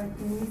 New START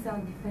and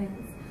missile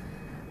defense,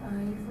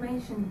 you've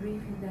mentioned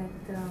briefly that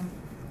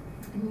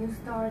New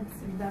START's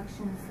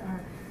reductions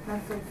are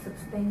not so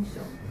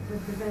substantial,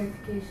 but the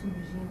verification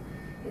regime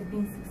has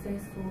been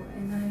successful.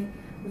 And I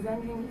was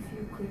wondering if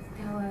you could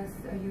tell us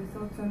your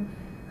thoughts on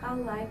how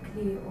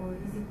likely, or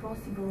is it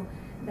possible,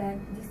 that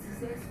this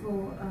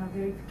successful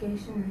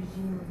verification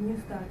regime of New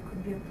START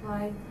could be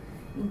applied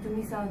into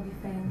missile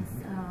defense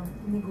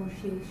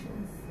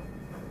negotiations.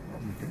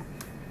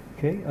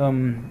 Okay.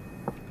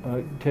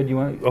 Ted, you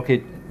want?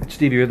 Okay,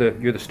 Steve, you're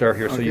the star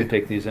here, so okay. You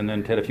take these, and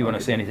then Ted, if you want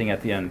to say anything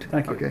at the end.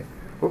 Thank you. Okay.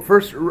 Well,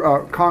 first,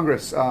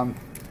 Congress.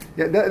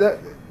 Yeah,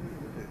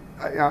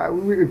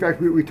 in fact,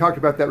 we talked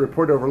about that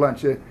report over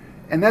lunch,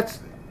 and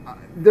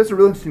there's a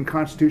real interesting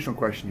constitutional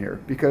question here,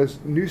 because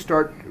New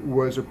START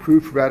was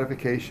approved for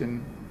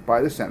ratification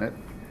by the Senate.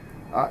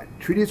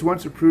 Treaties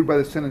once approved by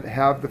the Senate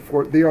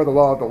they are the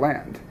law of the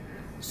land.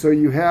 So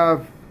you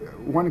have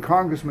one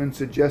congressman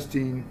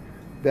suggesting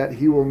that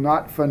he will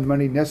not fund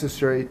money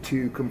necessary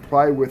to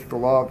comply with the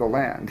law of the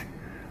land.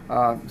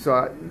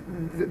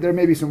 There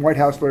may be some White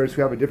House lawyers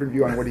who have a different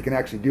view on what he can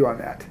actually do on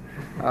that.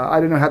 I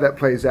don't know how that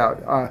plays out.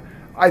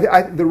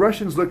 The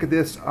Russians look at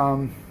this.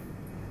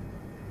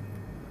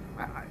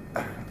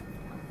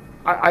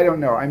 I don't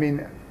know. I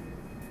mean,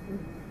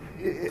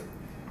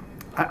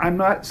 I'm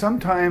not.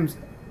 Sometimes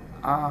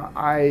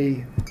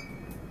I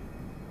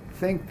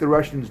think the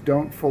Russians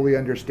don't fully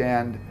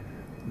understand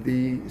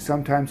the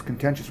sometimes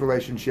contentious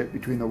relationship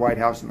between the White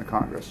House and the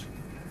Congress.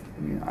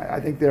 I mean,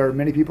 I think there are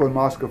many people in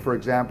Moscow, for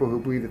example, who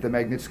believe that the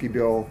Magnitsky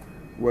Bill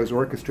was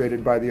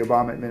orchestrated by the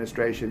Obama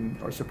administration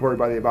or supported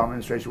by the Obama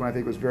administration, when I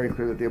think it was very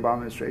clear that the Obama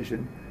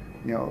administration,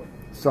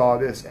 saw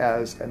this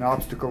as an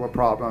obstacle, a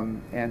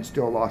problem, and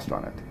still lost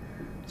on it.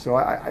 So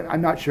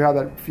I'm not sure how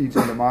that feeds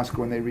into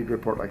Moscow when they read a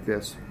report like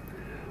this.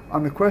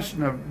 On the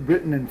question of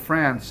Britain and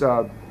France,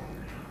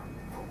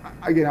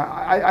 again,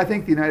 I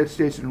think the United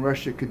States and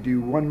Russia could do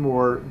one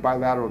more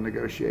bilateral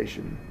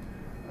negotiation.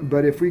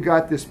 But if we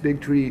got this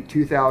big treaty,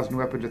 2,000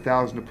 weapons,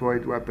 1,000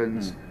 deployed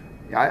weapons,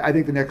 I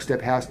think the next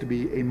step has to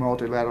be a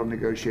multilateral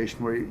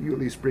negotiation where you at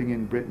least bring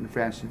in Britain,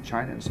 France, and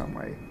China in some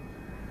way.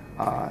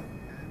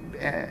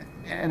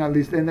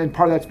 And then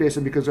part of that's based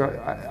on, because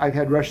I've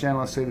had Russian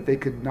analysts say that they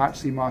could not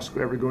see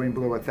Moscow ever going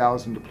below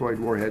 1,000 deployed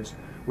warheads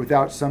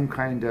without some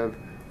kind of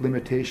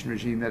limitation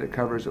regime that it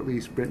covers at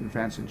least Britain,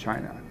 France, and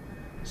China.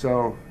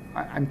 So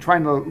I'm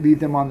trying to leave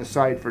them on the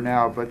side for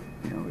now, but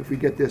if we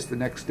get this, the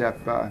next step,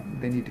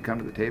 they need to come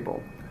to the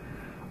table.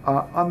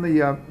 On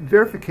the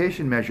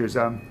verification measures,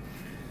 the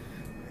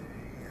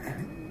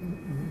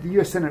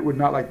U.S. Senate would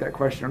not like that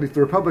question, or at least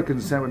the Republicans in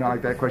the Senate would not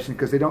like that question,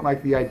 because they don't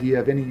like the idea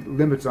of any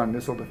limits on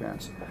missile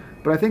defense.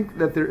 But I think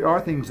that there are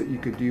things that you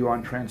could do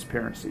on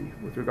transparency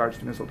with regards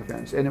to missile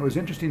defense. And it was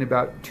interesting,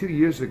 about 2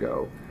 years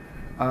ago,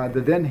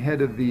 the then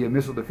head of the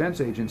Missile Defense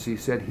Agency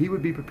said he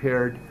would be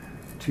prepared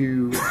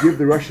to give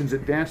the Russians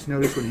advance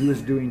notice when he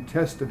was doing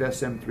tests of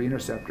SM-3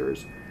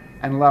 interceptors,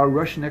 and allow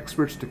Russian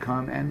experts to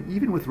come, and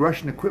even with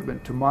Russian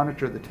equipment, to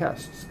monitor the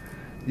tests.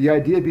 The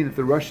idea being that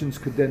the Russians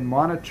could then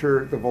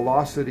monitor the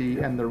velocity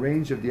and the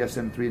range of the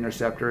SM-3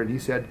 interceptor, and he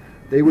said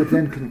they would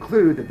then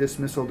conclude that this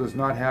missile does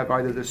not have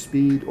either the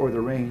speed or the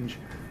range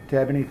to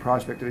have any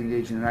prospect of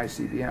engaging an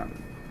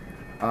ICBM.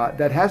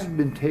 That hasn't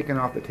been taken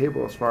off the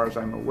table as far as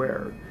I'm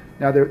aware.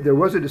 Now, there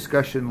was a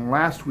discussion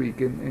last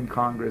week in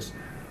Congress.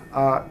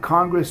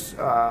 Congress,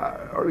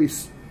 or at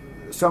least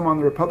some on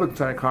the Republican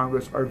side of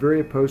Congress, are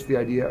very opposed to the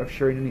idea of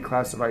sharing any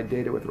classified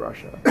data with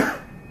Russia.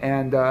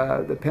 And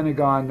the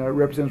Pentagon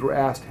representatives were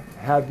asked,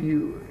 have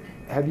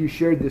you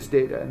shared this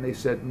data? And they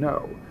said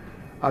no.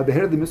 The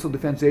head of the Missile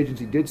Defense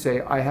Agency did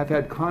say, I have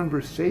had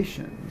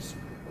conversations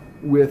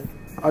with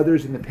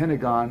others in the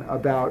Pentagon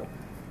about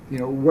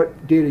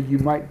what data you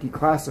might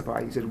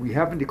declassify. He said, we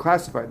haven't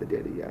declassified the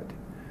data yet.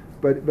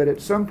 But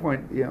at some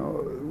point,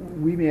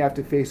 we may have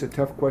to face a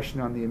tough question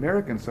on the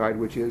American side,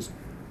 which is,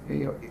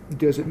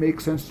 does it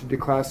make sense to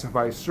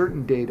declassify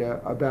certain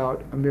data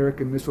about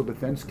American missile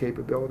defense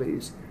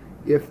capabilities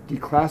if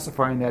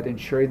declassifying that and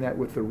sharing that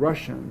with the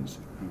Russians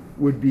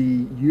would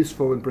be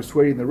useful in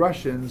persuading the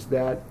Russians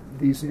that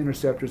these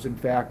interceptors, in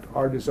fact,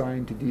 are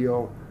designed to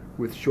deal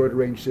with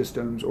short-range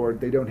systems, or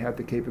they don't have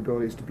the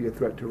capabilities to be a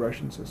threat to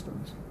Russian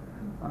systems.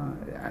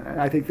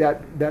 And I think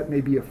that may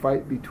be a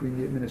fight between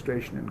the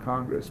administration and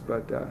Congress,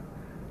 but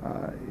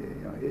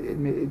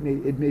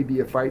it may be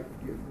a fight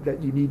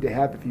that you need to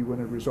have if you want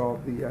to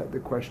resolve the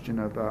question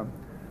of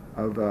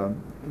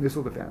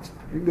missile defense.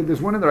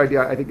 There's one other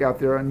idea I think out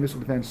there on missile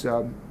defense,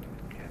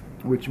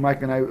 which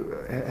Mike and I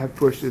have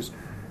pushed, is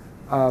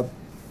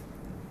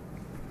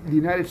the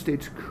United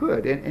States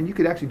could, and you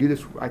could actually do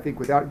this, I think,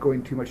 without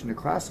going too much into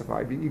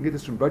classified. You can get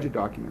this from budget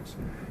documents.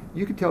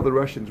 You could tell the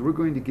Russians, we're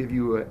going to give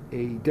you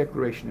a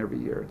declaration every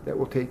year that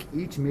will take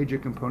each major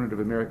component of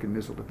American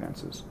missile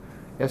defenses.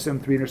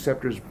 SM-3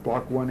 interceptors,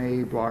 Block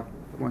 1A, Block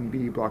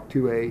 1B, Block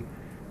 2A,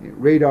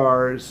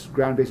 radars,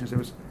 ground-based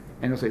interceptors,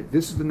 and they'll say,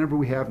 this is the number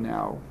we have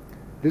now.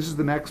 This is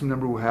the maximum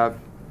number we'll have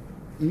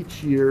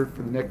each year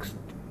for the next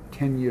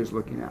 10 years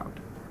looking out.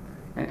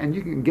 And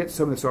you can get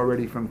some of this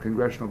already from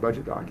congressional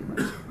budget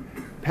documents.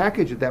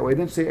 Package it that way,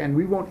 then say, and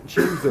we won't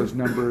change those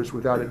numbers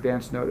without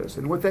advance notice.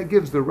 And what that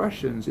gives the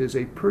Russians is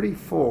a pretty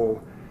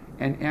full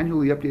and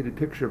annually updated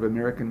picture of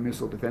American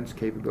missile defense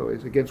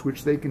capabilities against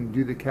which they can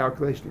do the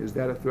calculation, is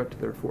that a threat to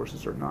their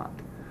forces or not?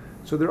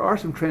 So there are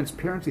some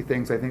transparency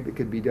things, I think, that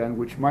could be done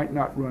which might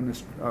not run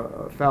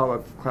afoul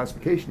of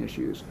classification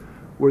issues,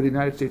 where the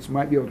United States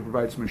might be able to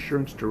provide some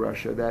assurance to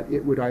Russia that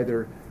it would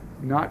either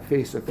not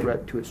face a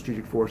threat to its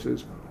strategic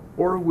forces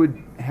or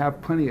would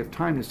have plenty of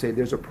time to say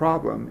there's a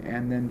problem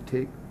and then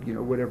take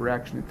whatever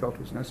action it felt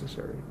was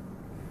necessary.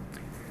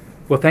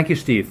 Well, thank you,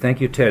 Steve. Thank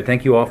you, Ted.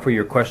 Thank you all for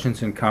your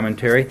questions and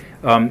commentary.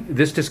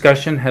 This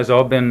discussion has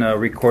all been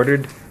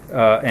recorded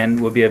and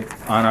will be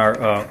on our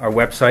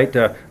website.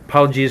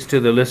 Apologies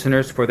to the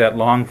listeners for that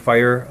long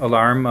fire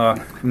alarm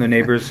from the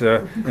neighbors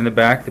in the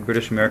back, the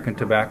British American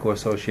Tobacco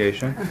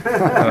Association.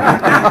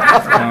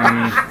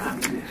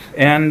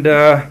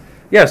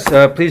 Yes,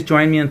 please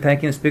join me in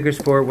thanking the speakers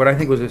for what I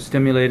think was a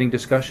stimulating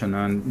discussion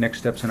on next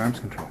steps in arms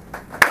control.